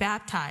order to be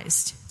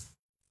baptized?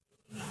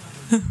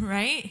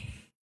 Right?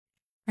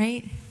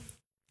 Right?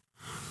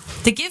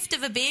 The gift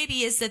of a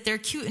baby is that they're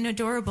cute and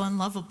adorable and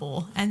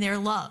lovable, and they're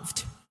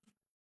loved.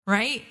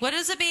 Right? What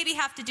does a baby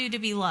have to do to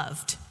be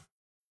loved?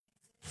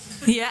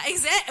 Yeah,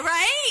 exactly.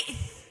 Right?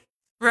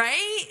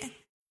 Right?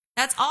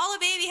 That's all a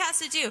baby has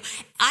to do.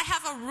 I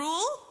have a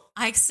rule.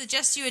 I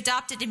suggest you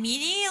adopt it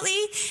immediately.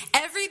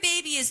 Every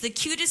baby is the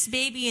cutest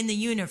baby in the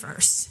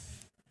universe.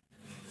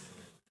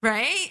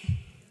 Right?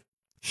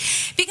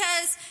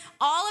 Because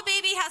all a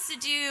baby has to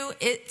do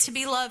to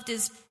be loved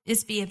is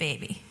be a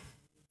baby.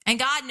 And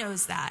God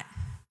knows that.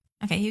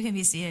 Okay, you can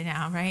be seated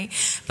now, right?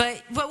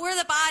 But we're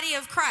the body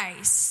of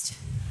Christ.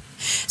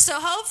 So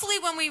hopefully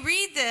when we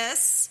read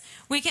this,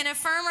 we can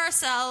affirm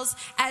ourselves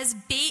as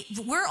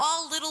we're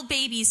all little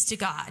babies to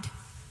God.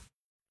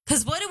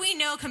 Because what do we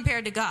know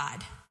compared to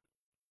God?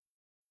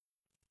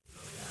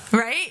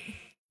 Right?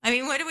 I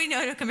mean, what do we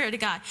know compared to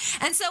God?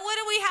 And so what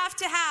do we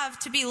have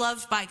to be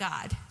loved by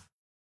God?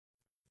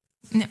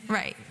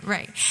 Right.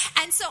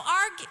 And so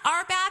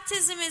our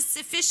baptism is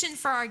sufficient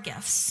for our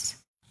gifts.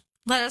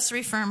 Let us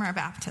reaffirm our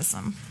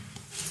baptism.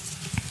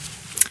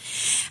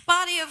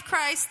 Body of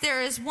Christ,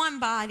 there is one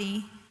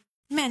body,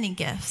 many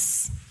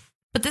gifts,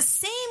 but the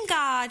same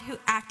God who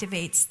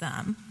activates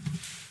them.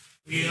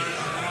 We are the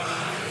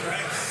body of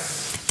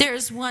Christ. There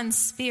is one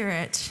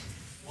Spirit.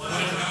 One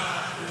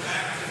God who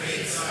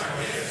activates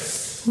our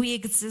gifts. We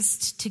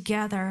exist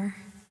together.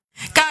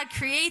 God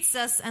creates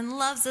us and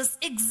loves us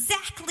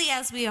exactly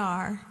as we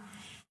are.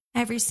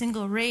 Every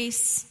single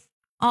race,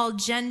 all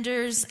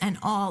genders, and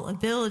all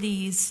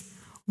abilities,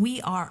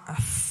 we are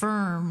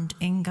affirmed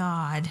in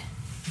God.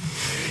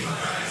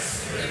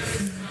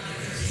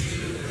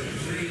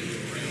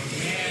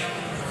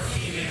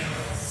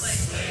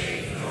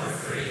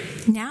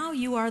 Now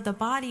you are the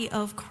body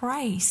of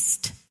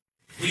Christ.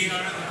 We are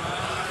the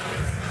body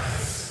of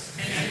Christ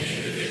and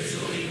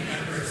individually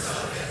members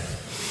of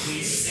it.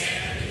 We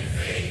stand in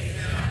faith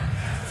in our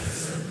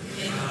baptism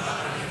in the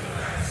body of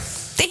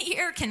Christ. The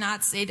ear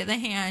cannot say to the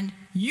hand,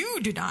 you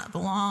do not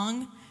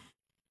belong.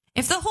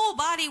 If the whole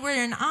body were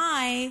an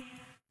eye,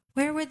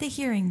 where would the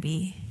hearing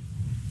be?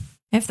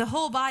 If the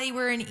whole body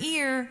were an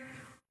ear,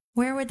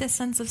 where would the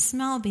sense of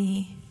smell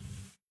be?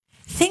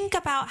 Think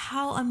about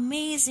how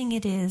amazing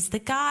it is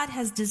that God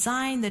has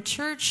designed the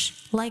church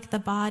like the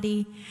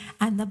body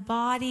and the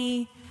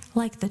body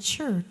like the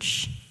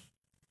church.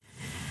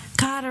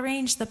 God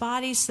arranged the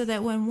body so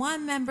that when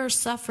one member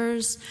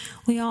suffers,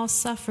 we all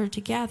suffer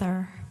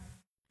together.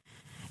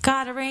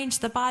 God arranged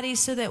the body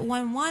so that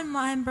when one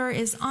member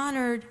is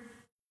honored,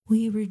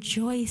 we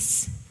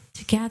rejoice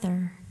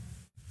together.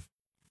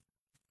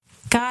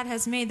 God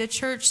has made the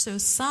church so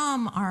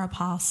some are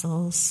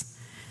apostles,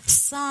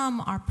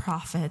 some are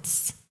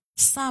prophets,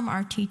 some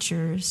are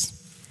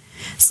teachers,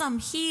 some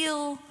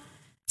heal,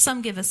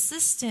 some give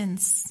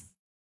assistance,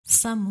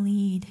 some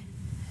lead,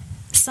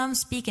 some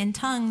speak in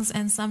tongues,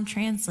 and some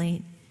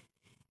translate.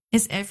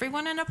 Is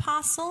everyone an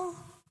apostle?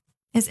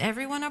 Is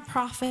everyone a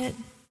prophet?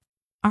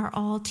 Are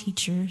all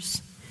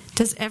teachers?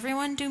 Does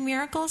everyone do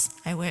miracles?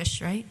 I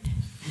wish, right?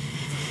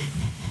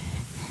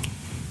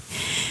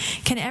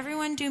 Can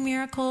everyone do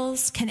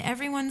miracles? Can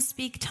everyone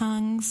speak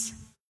tongues?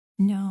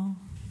 No.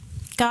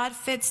 God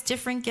fits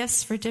different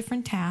gifts for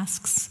different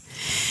tasks.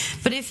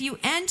 But if you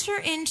enter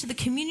into the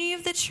community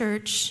of the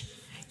church,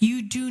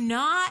 you do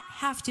not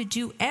have to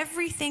do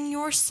everything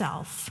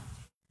yourself,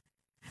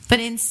 but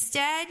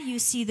instead you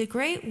see the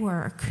great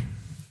work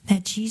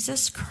that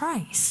Jesus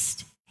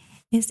Christ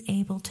is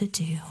able to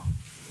do.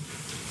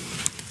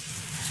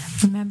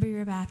 Remember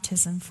your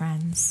baptism,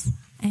 friends.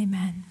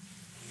 Amen.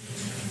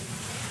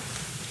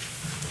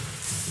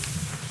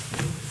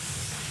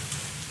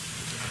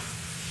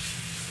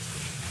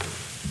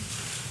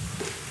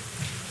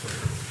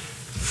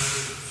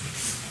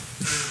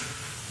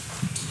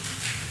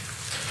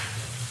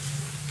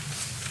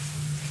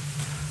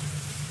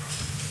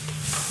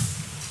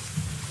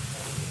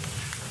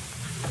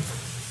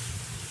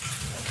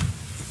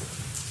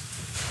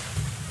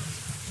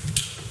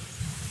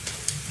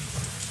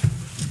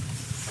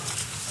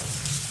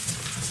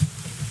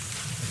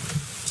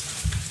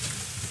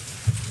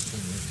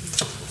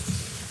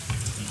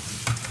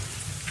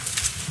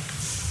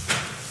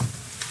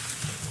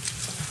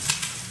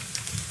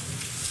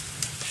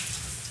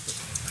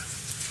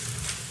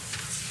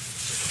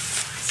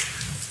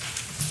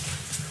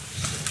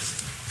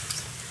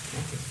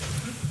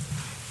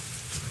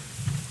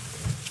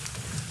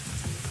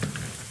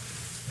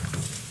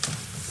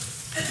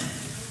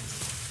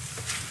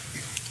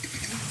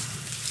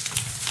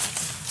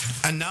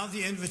 And now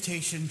the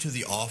invitation to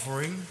the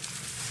offering.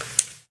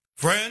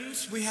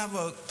 Friends, we have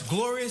a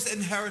glorious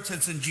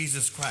inheritance in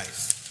Jesus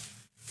Christ.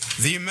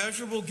 The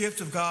immeasurable gift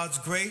of God's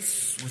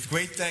grace. With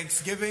great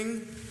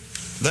thanksgiving,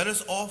 let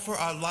us offer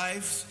our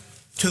lives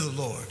to the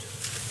Lord.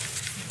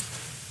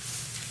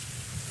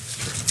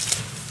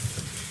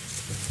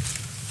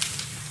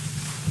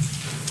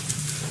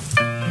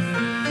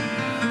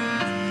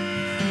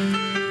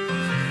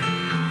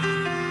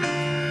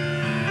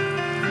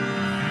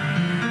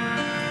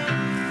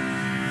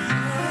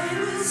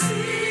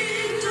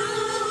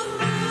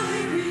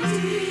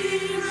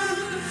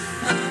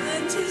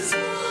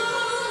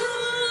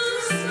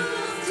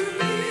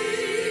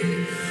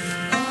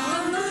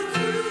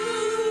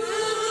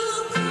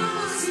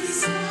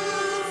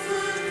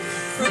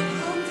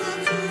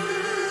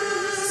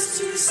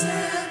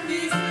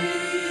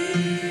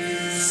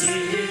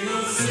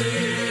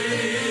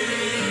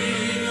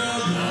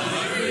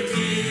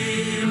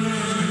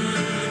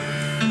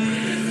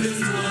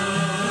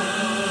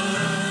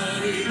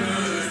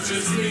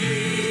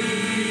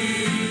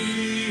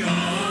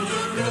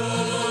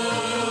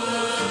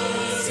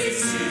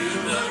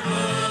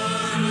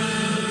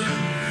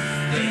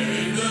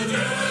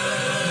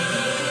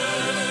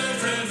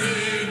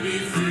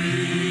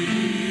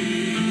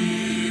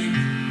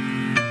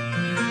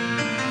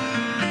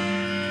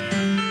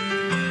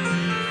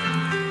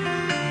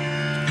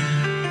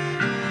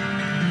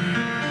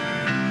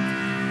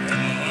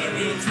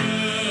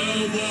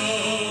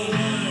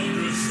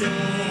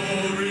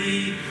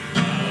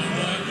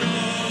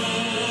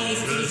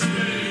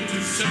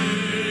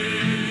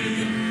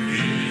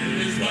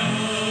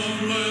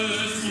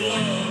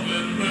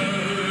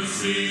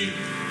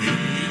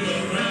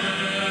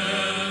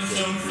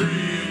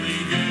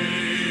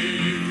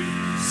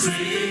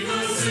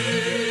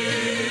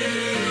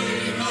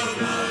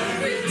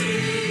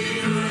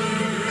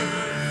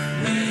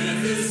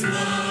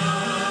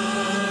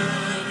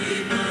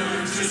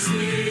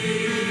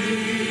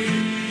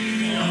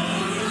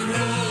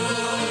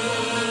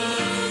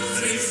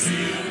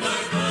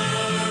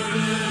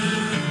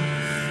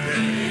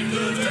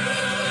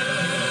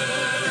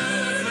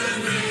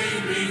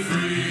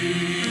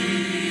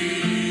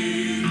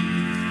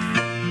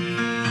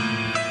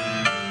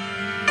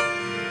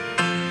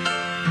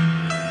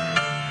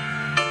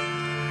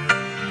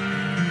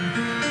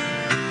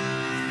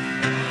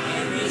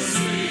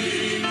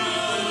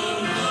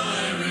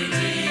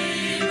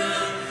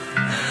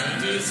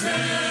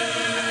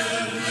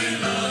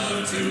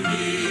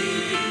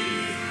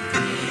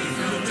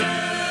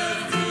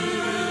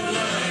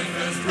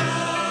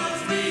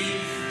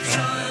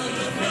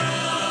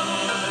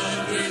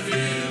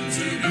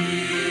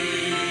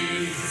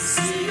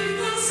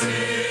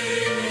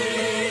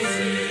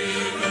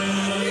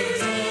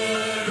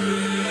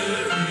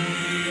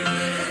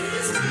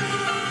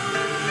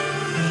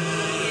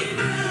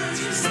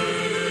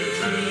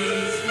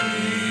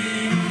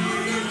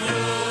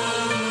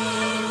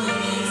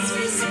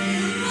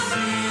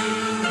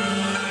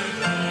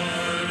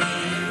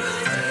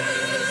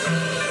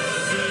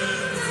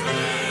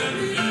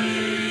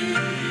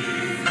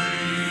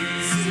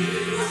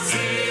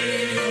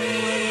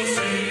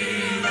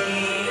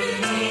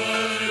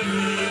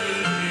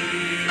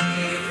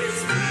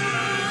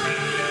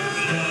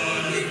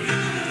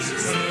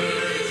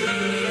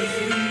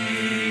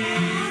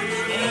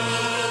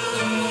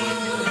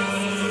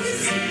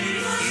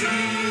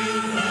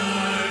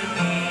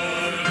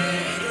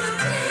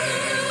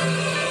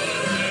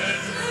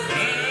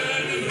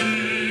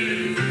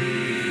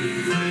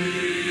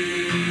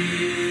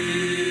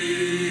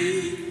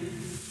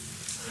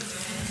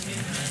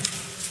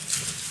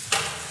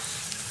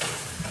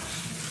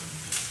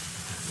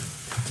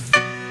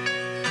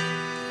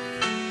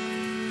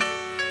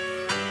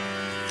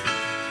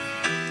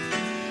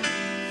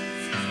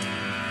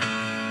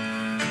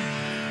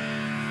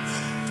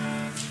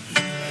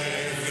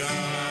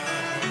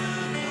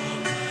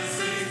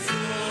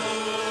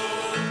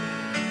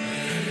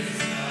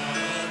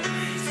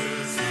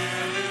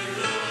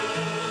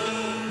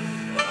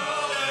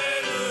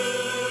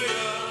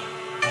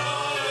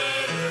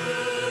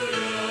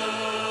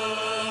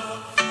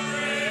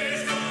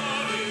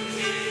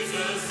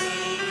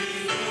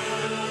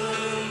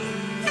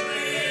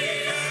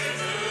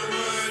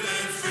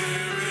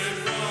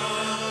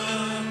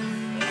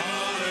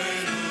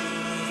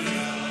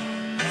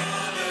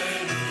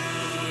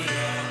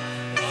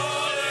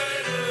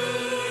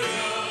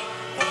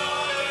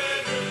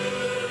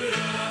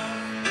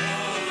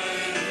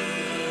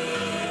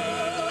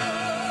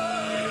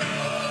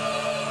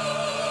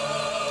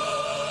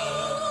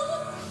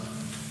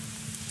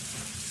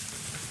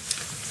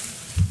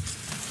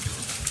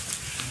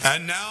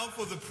 And now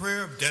for the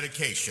prayer of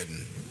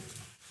dedication.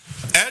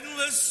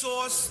 Endless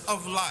source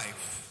of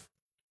life,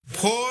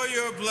 pour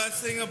your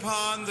blessing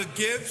upon the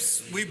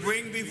gifts we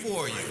bring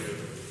before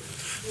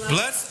you.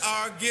 Bless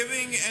our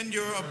giving and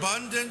your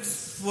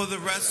abundance for the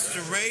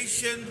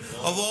restoration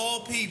of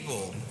all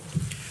people.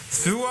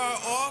 Through our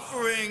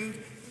offering,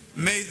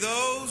 may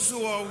those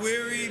who are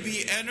weary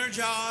be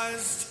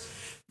energized.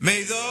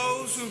 May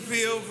those who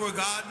feel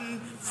forgotten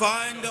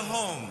find a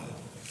home.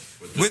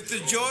 With the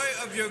joy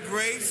of your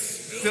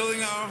grace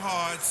filling our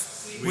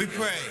hearts, we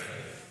pray.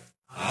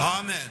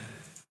 Amen.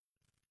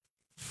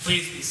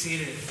 Please be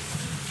seated.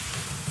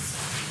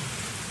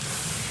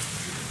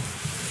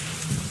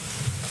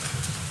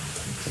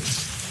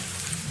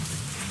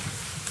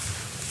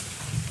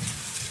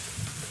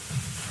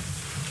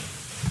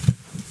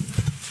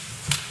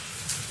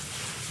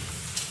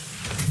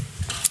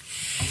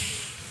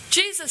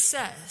 Jesus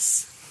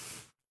says,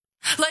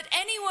 "Let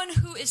anyone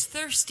who is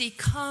thirsty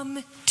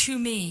come to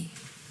me,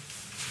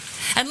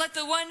 and let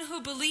the one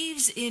who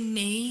believes in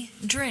me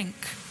drink.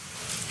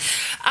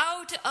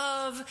 Out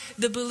of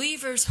the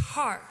believer's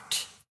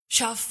heart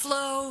shall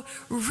flow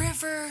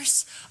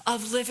rivers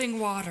of living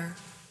water."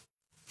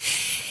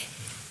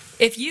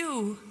 If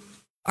you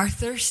are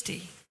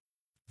thirsty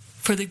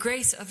for the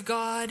grace of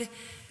God,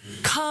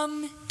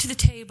 come to the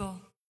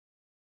table.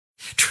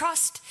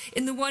 Trust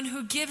in the one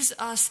who gives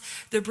us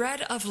the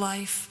bread of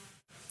life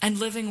and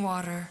living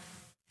water,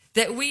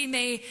 that we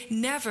may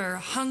never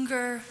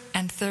hunger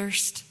and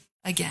thirst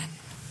again.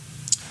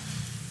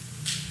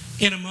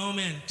 In a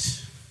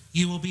moment,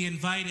 you will be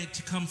invited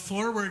to come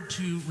forward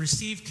to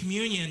receive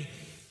communion.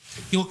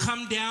 You will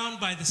come down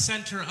by the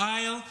center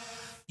aisle.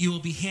 You will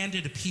be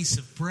handed a piece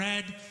of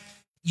bread.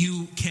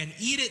 You can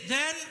eat it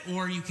then,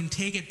 or you can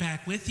take it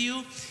back with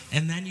you,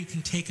 and then you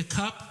can take a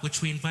cup, which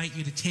we invite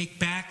you to take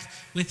back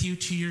with you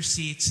to your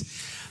seats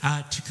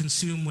to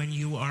consume when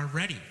you are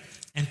ready.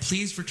 And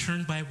please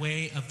return by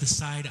way of the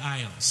side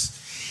aisles.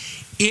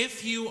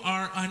 If you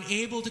are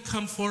unable to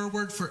come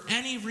forward for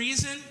any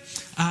reason,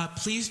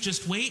 please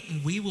just wait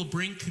and we will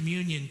bring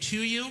communion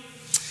to you.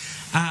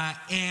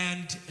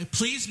 And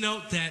please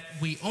note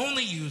that we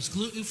only use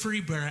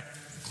gluten-free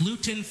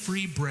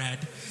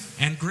bread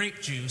and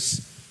grape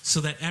juice so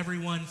that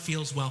everyone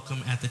feels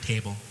welcome at the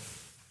table.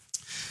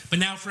 But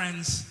now,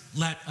 friends,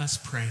 let us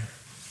pray.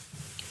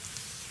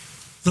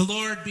 The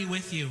Lord be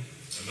with you.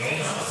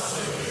 And also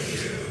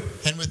with you.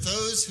 And with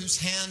those whose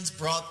hands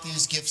brought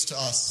these gifts to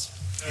us.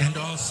 And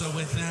also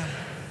with them.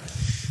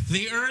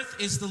 The earth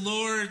is the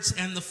Lord's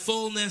and the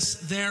fullness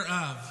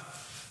thereof.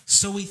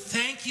 So we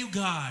thank you,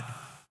 God,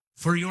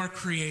 for your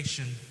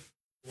creation.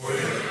 For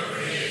your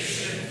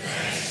creation,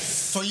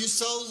 thanks. For you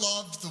so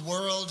loved the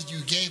world,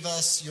 you gave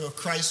us your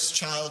Christ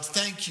child.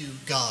 Thank you,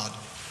 God,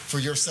 for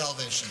your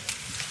salvation.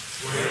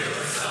 For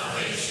your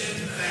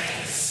salvation,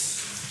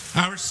 thanks.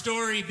 Our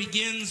story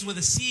begins with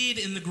a seed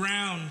in the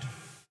ground,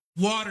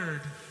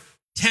 watered,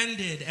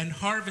 tended, and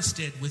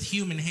harvested with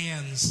human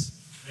hands.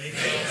 Make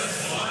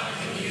us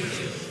one in you.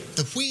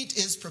 The wheat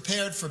is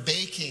prepared for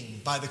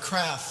baking by the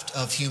craft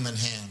of human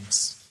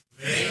hands.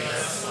 Make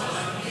us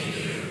one in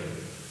you.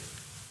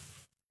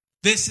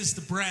 This is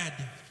the bread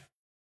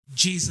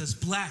Jesus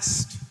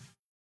blessed,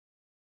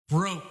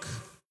 broke,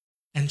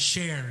 and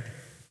shared.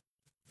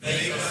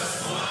 Make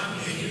us one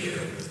in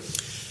you.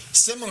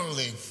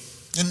 Similarly,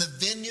 in the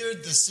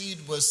vineyard, the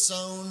seed was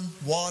sown,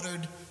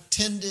 watered,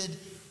 tended,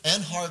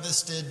 and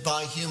harvested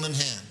by human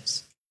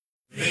hands.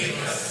 Make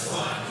us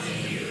one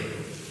in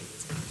you.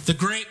 The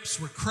grapes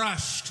were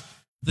crushed,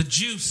 the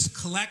juice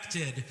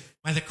collected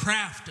by the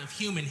craft of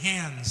human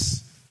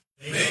hands.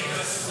 Make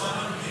us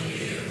one in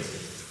you.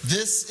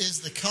 This is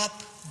the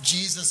cup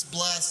Jesus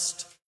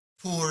blessed,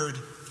 poured,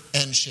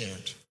 and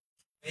shared.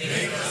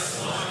 Make us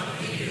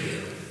one in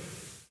you.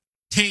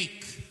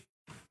 Take,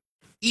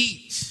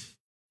 eat,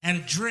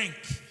 and drink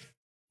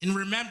in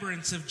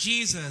remembrance of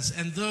Jesus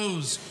and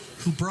those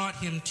who brought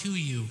him to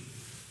you.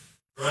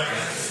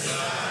 Christ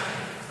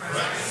died,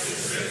 Christ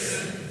is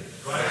risen,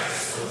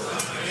 Christ will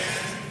come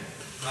again.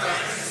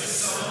 Christ was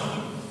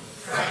sown,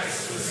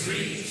 Christ was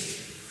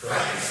reaped,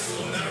 Christ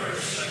will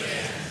nourish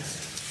again.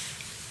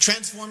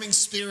 Transforming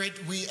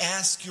Spirit, we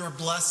ask your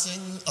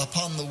blessing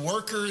upon the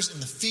workers in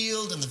the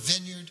field and the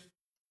vineyard,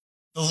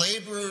 the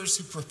laborers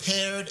who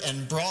prepared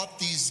and brought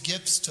these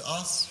gifts to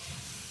us,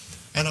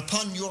 and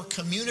upon your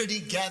community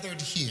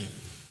gathered here.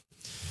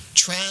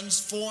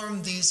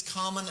 Transform these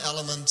common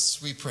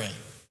elements, we pray.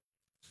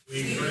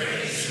 We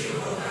praise you,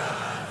 O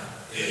God.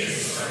 It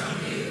is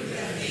from you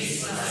that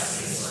these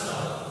blessings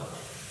flow.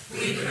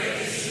 We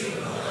praise you,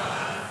 O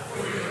God,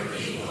 for your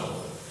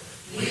people.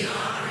 We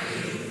honor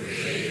you,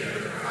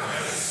 Creator,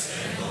 Christ,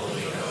 and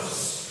Holy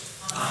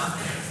Ghost.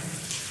 Amen.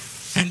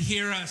 And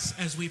hear us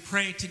as we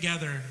pray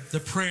together the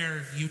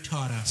prayer you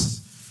taught us.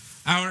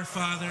 Our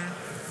Father,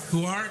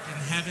 who art in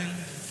heaven,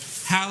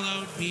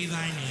 hallowed be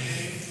thy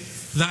name.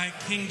 Thy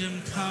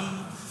kingdom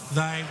come,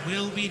 thy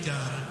will be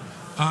done,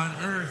 on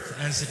earth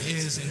as it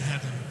is in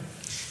heaven.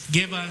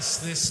 Give us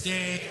this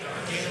day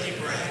our daily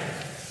bread,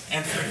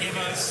 and forgive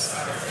us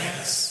our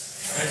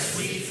debts as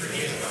we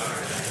forgive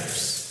our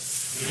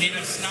debtors. Lead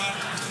us not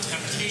into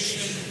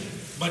temptation,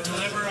 but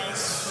deliver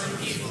us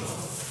from evil.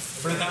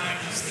 For thine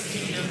is the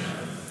kingdom,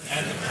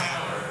 and the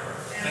power,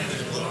 and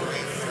the glory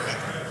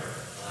forever.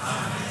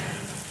 Amen.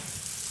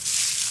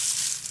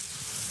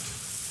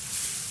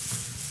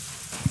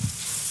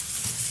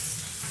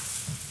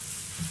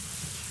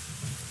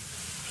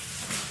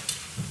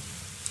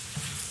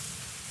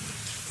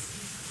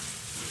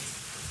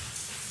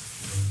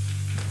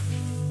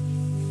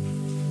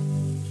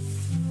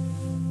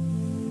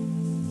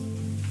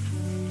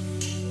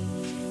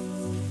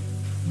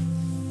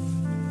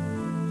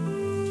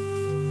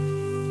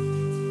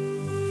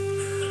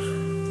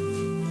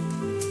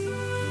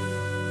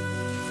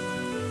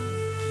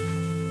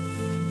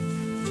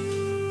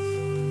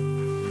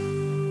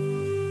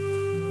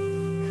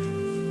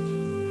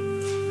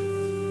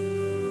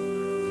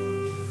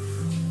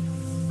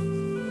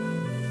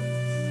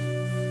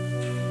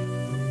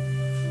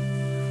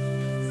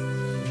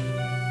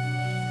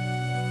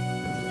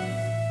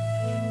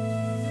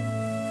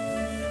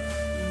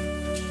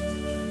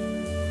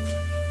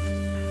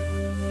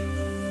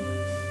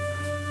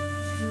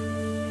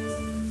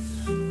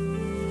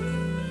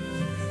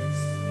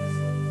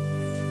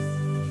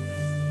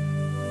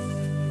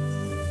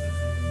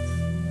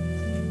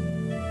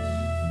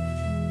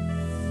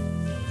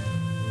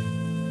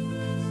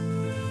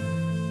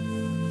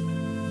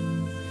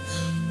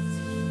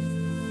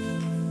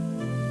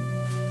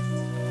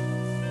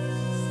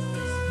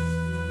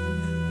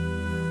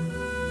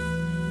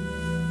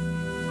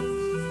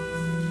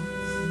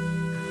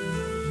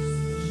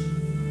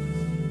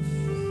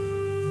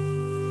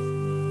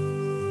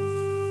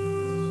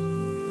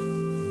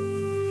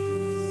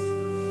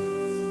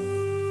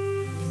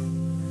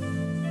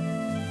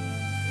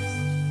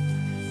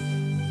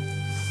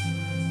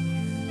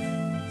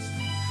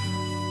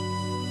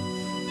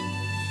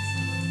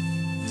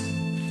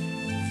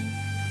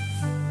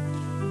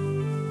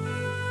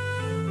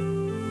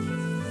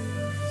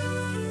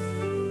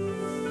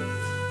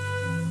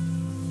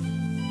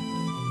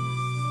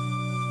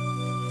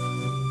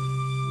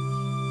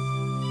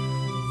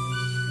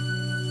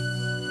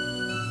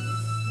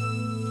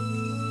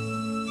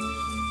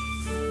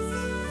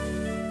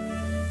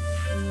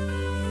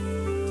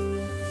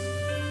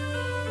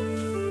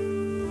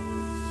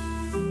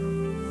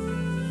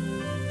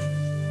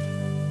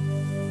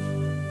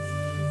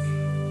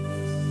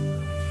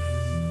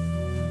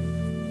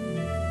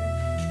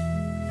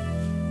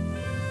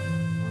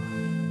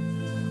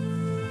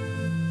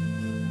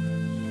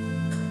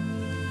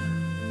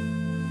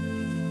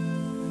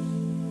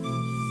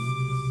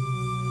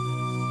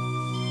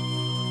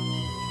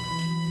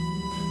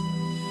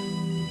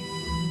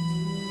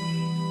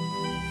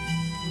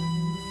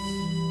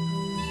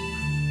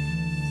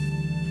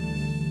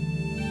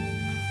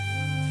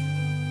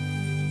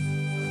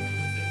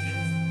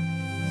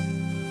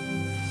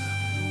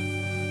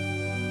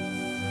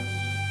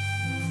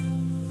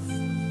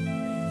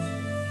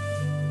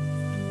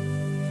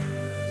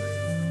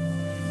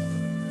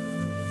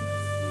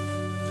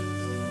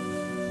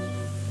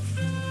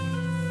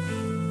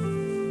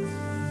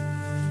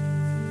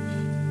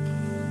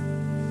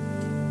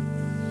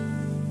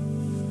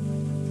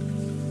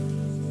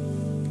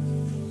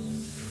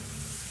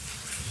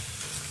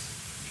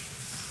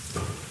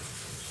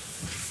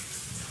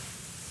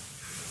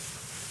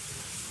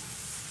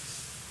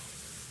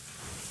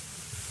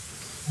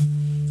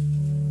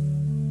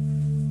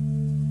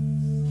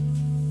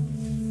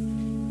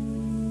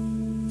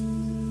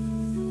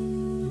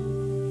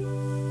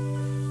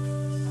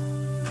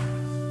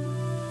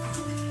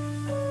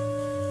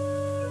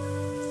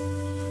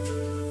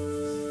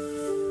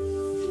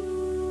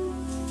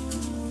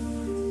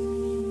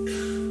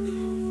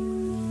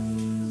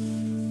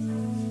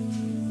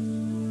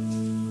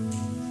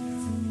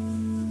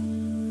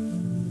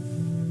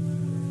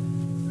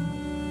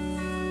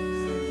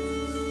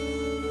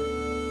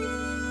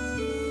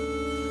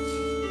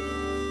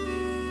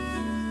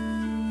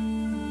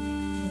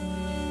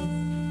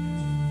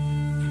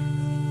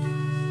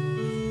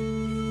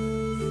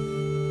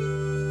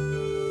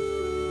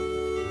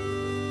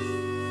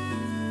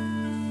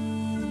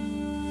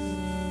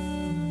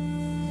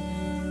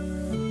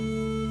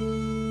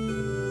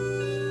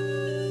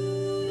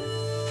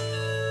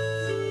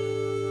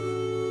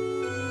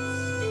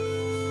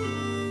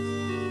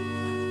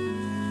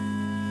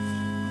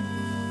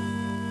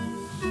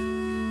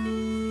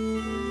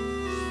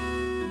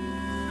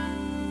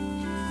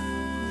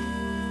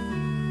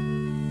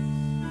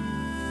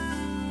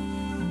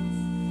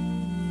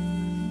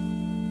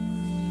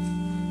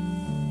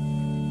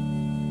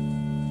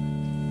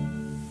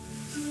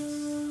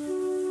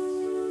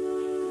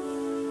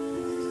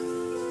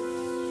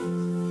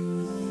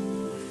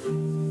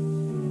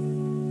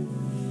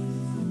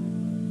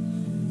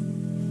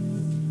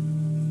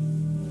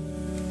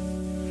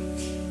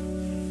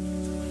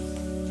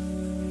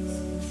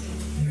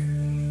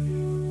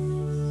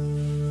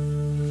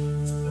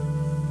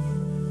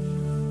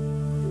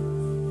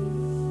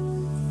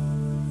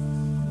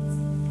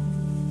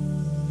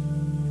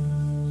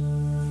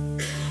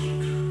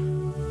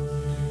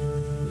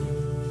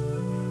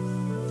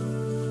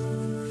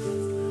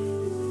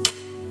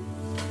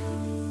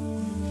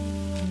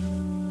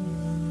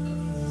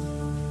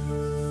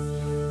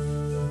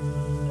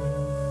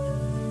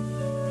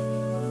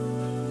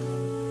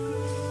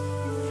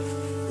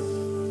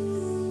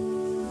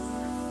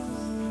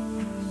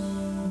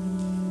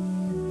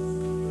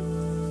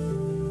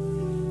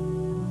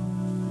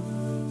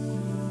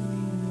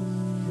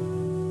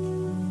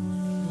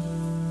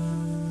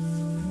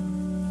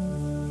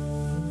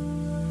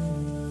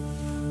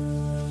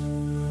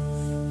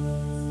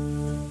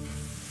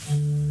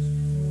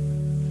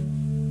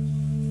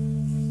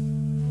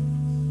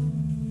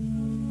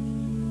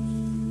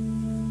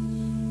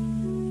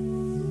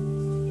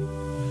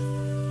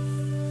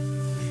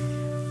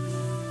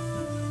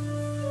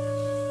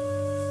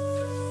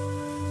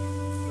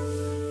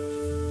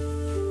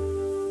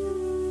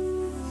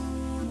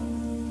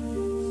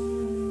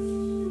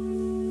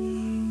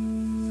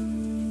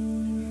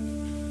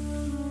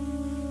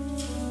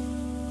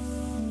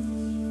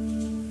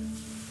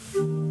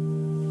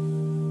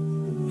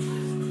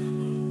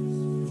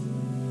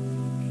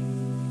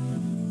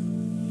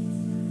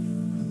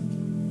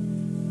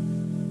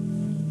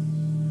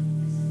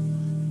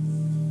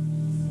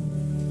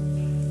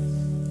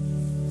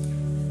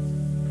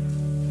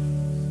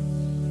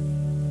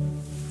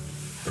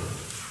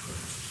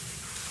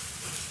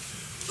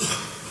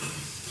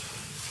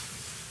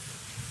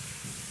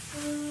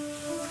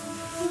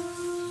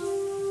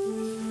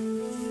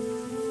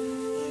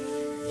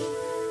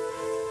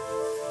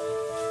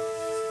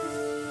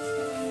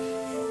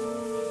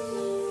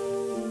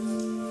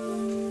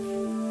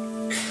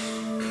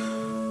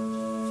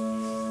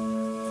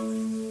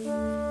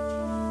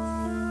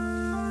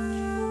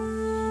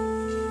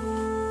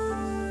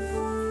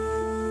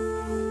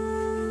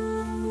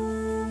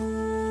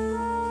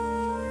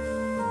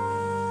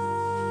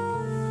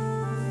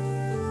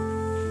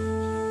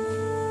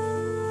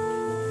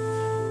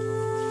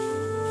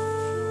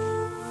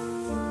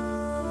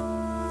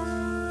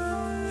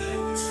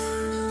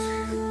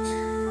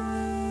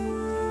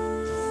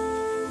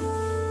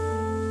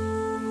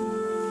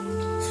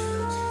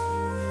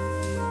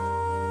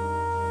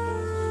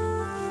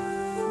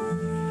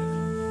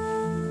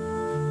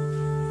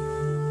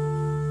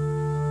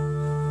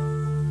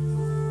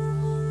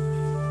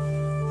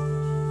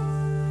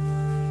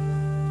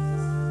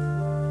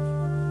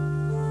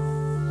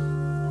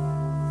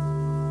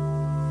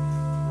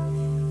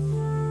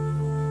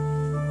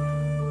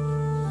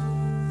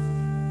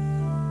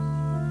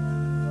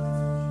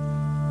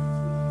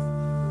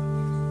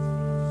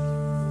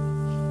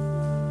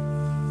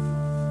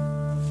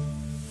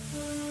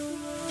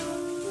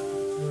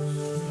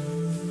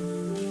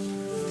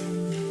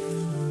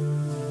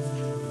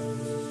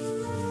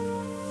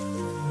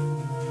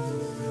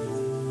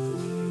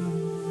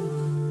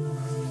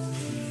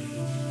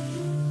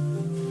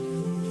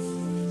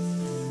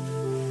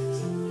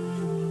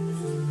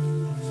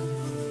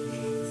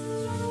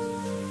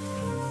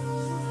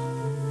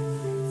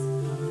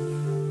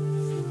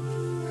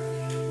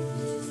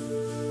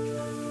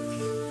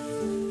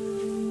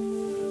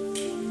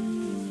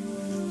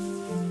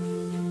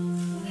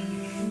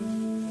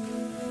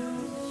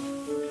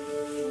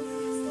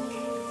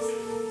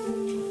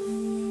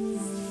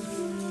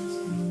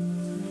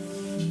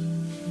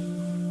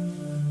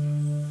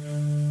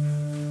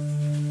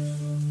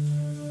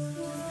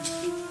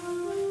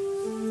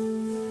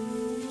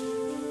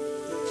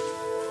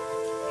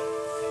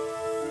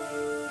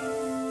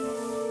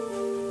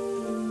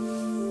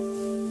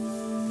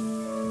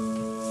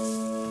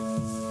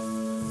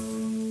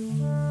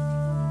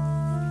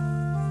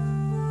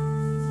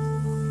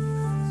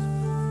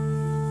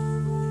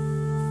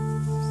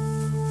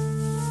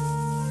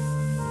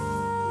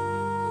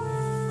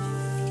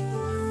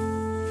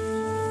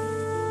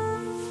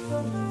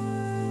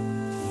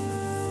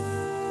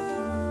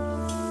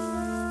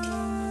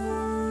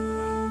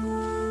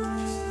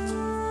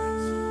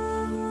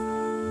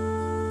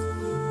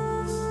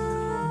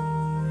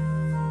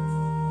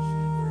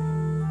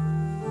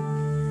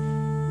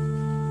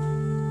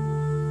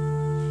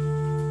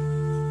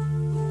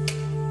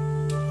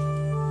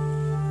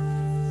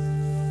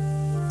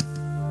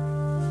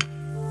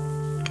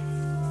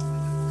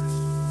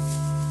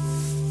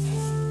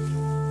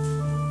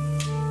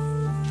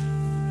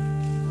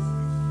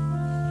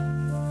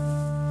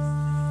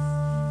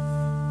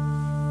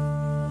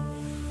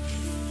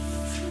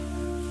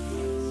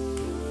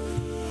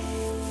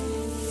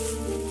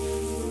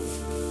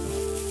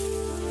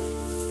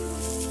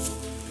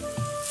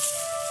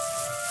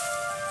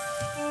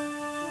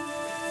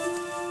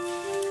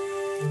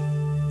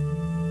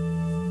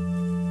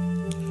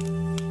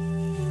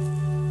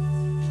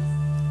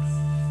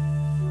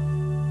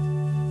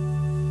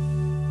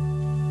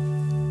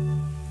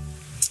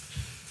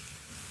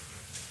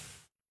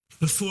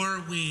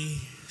 Before we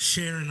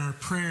share in our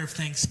prayer of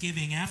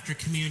thanksgiving after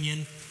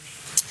communion,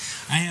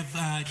 I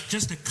have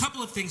just a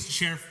couple of things to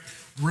share.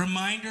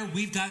 Reminder,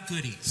 we've got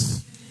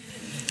goodies.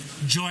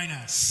 Join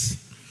us.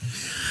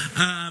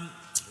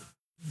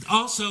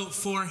 Also,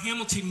 for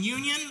Hamilton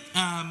Union,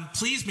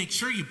 please make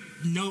sure you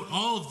note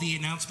all of the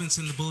announcements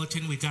in the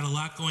bulletin. We've got a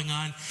lot going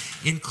on,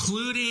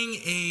 including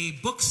a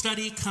book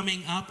study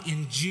coming up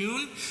in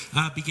June,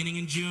 beginning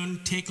in June.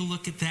 Take a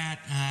look at that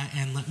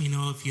and let me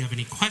know if you have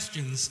any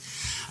questions.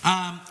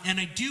 And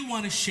I do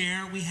want to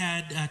share, we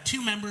had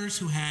 2 members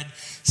who had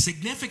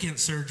significant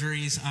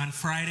surgeries on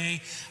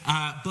Friday.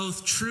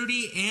 Both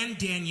Trudy and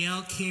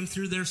Danielle came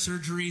through their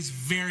surgeries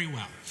very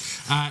well.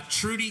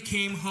 Trudy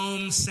came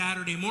home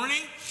Saturday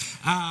morning,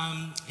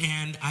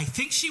 and I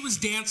think she was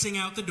dancing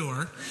out the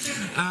door.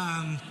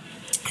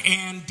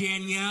 And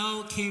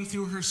Danielle came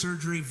through her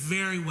surgery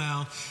very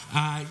well,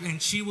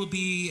 and she will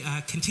be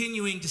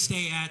continuing to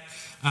stay at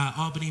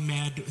Albany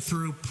Med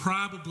through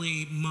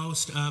probably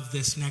most of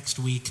this next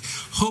week,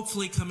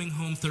 hopefully coming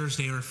home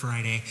Thursday or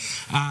Friday.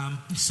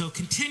 So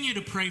continue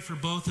to pray for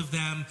both of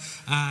them.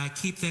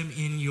 Keep them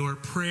in your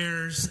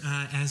prayers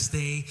as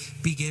they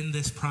begin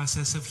this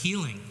process of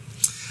healing.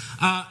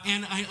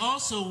 And I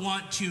also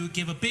want to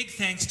give a big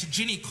thanks to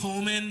Ginny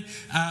Coleman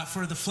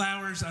for the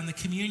flowers on the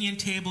communion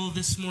table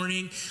this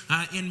morning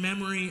in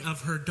memory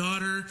of her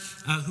daughter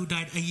who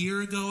died a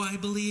year ago, I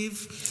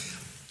believe.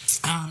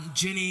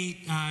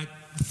 Ginny,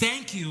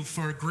 thank you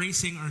for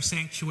gracing our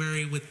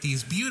sanctuary with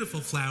these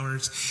beautiful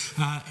flowers,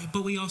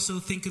 but we also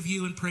think of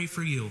you and pray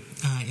for you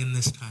in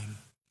this time.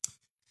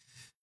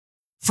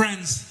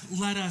 Friends,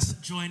 let us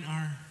join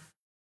our...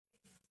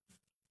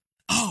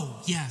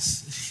 Oh,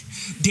 yes,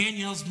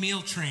 Danielle's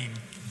meal train.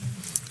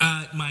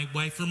 My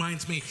wife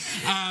reminds me.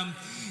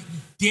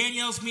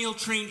 Danielle's meal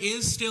train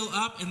is still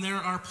up, and there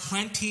are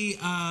plenty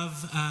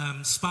of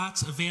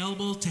spots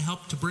available to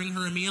help to bring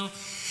her a meal.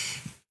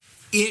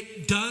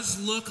 It does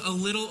look a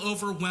little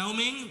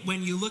overwhelming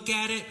when you look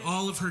at it,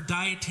 all of her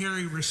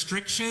dietary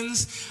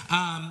restrictions.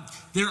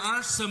 There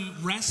are some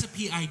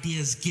recipe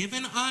ideas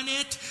given on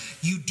it.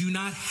 You do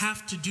not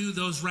have to do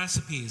those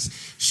recipes.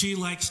 She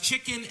likes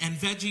chicken and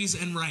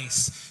veggies and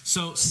rice.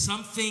 So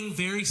something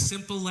very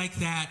simple like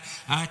that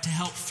to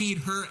help feed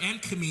her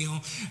and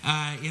Camille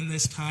in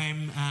this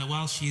time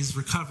while she's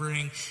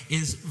recovering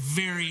is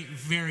very,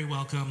 very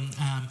welcome.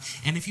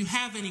 And if you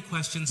have any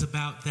questions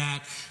about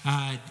that,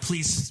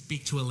 please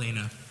speak to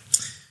Elena.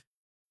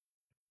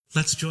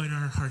 Let's join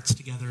our hearts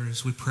together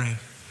as we pray.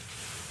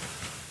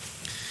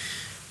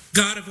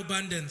 God of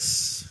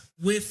abundance,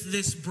 with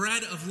this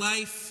bread of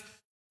life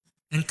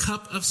and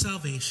cup of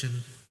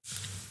salvation,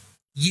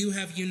 you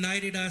have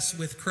united us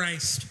with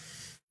Christ,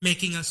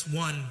 making us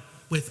one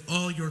with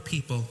all your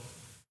people.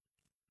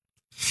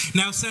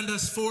 Now send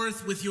us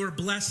forth with your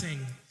blessing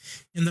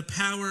in the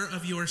power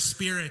of your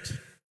Spirit,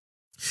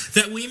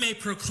 that we may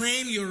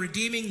proclaim your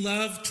redeeming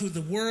love to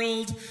the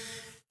world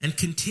and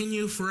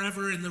continue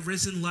forever in the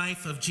risen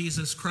life of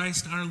Jesus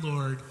Christ our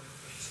Lord.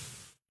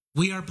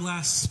 We are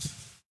blessed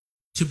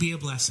to be a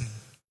blessing.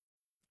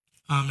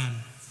 Amen.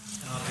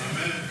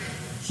 Amen.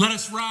 Let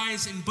us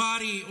rise in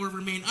body or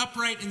remain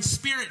upright in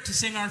spirit to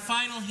sing our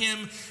final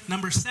hymn,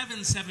 number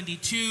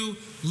 772,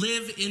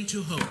 Live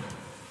into Hope.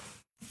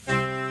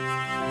 Live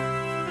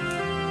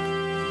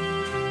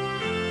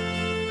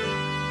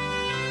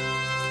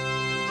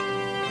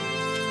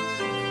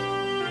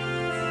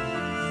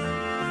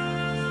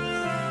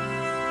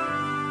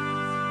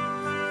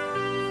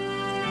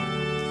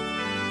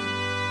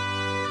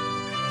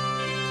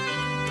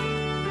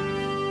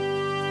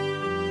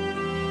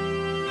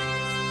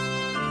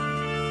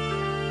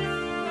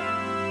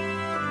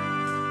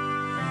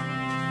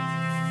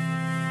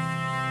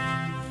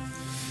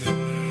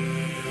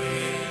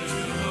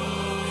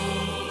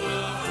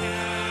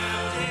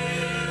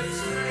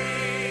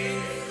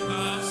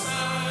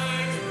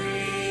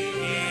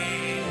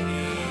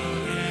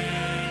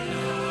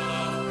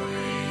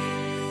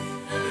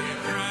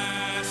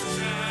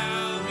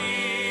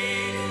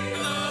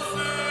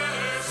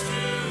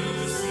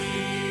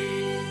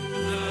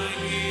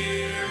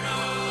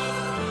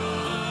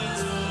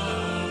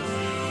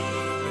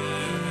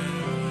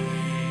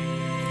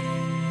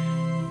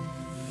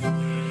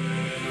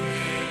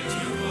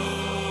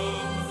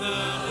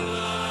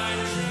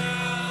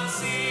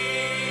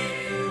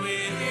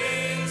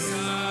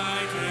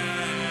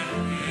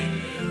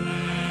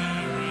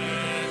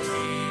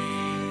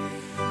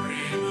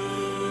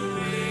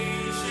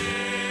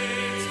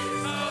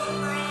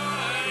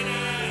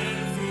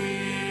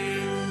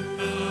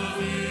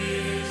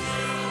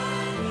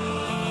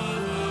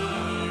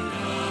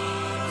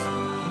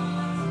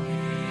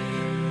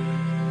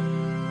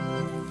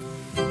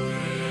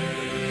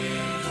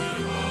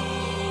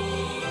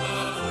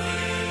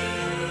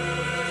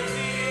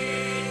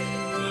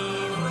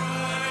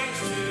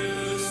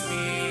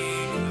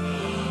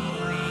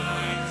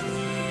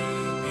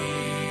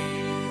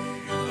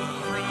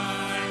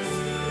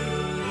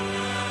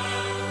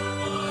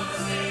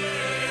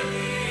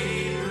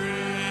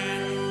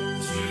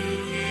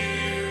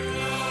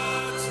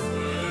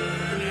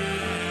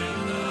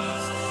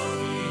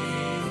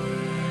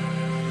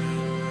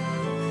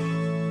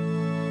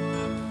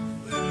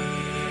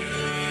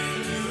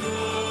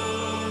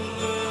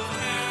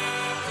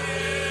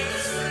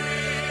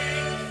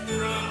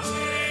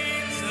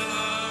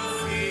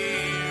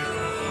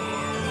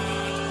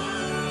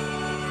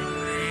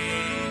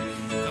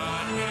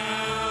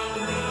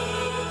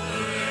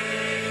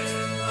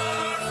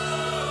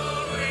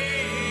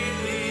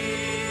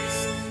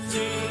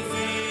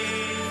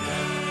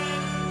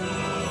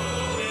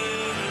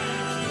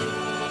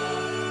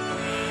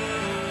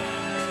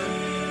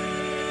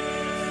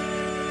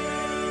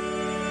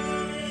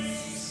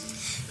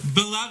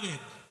Beloved,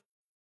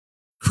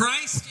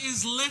 Christ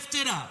is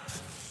lifted up.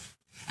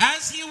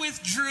 As he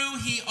withdrew,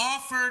 he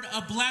offered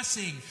a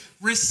blessing.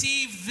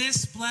 Receive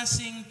this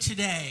blessing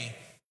today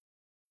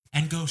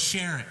and go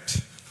share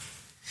it.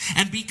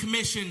 And be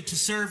commissioned to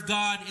serve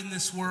God in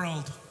this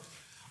world.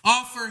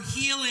 Offer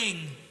healing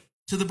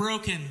to the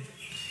broken,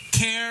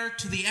 care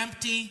to the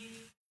empty.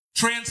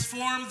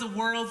 Transform the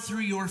world through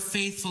your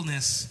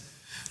faithfulness.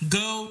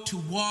 Go to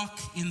walk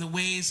in the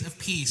ways of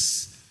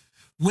peace,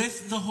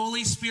 with the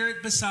Holy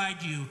Spirit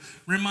beside you,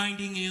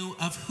 reminding you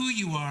of who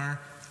you are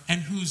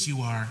and whose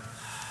you are.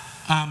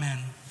 Amen.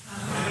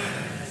 Amen.